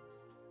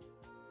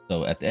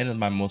 So at the end of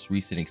my most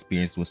recent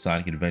experience with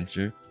Sonic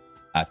Adventure,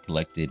 I've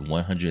collected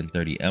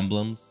 130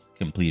 emblems,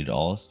 completed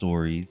all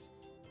stories,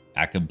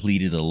 I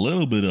completed a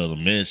little bit of the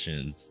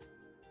missions,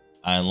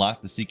 I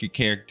unlocked the secret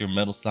character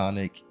Metal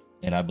Sonic,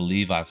 and I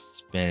believe I've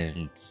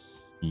spent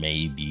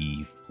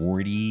maybe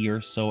 40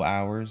 or so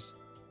hours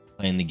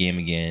playing the game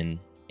again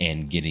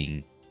and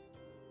getting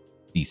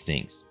these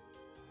things.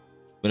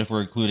 But if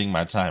we're including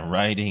my time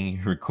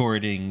writing,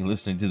 recording,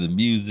 listening to the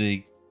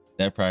music,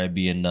 that'd probably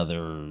be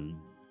another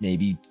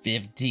maybe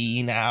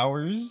 15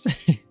 hours.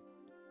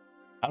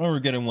 I don't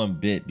regret it one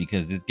bit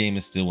because this game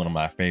is still one of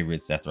my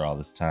favorites after all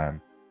this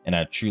time, and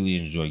I truly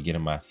enjoy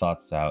getting my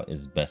thoughts out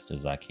as best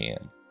as I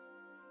can.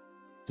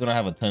 So I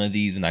have a ton of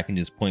these, and I can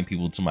just point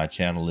people to my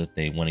channel if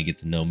they want to get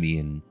to know me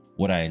and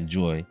what I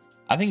enjoy.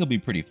 I think it'll be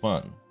pretty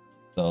fun.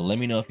 So let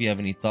me know if you have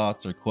any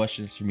thoughts or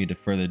questions for me to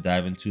further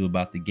dive into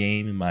about the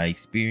game and my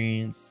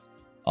experience.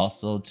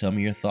 Also, tell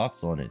me your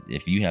thoughts on it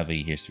if you have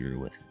any history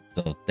with it.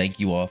 So thank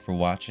you all for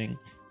watching.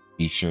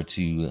 Be sure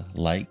to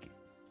like,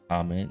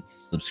 comment,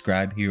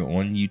 subscribe here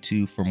on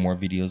YouTube for more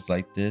videos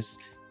like this.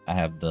 I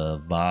have the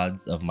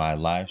VODs of my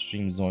live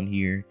streams on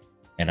here,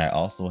 and I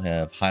also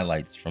have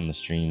highlights from the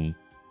stream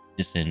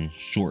just in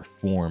short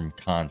form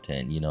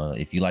content. You know,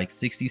 if you like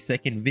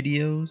 60-second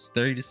videos,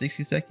 30 to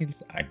 60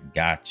 seconds, I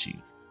got you.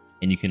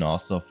 And you can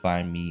also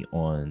find me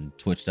on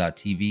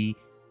twitch.tv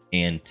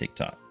and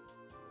TikTok.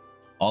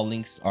 All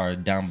links are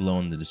down below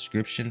in the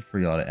description for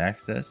y'all to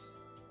access.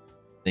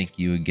 Thank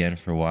you again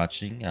for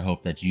watching. I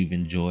hope that you've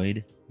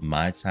enjoyed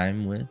my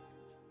time with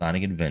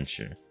Sonic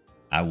Adventure.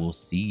 I will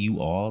see you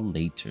all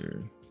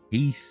later.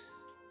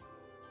 Peace.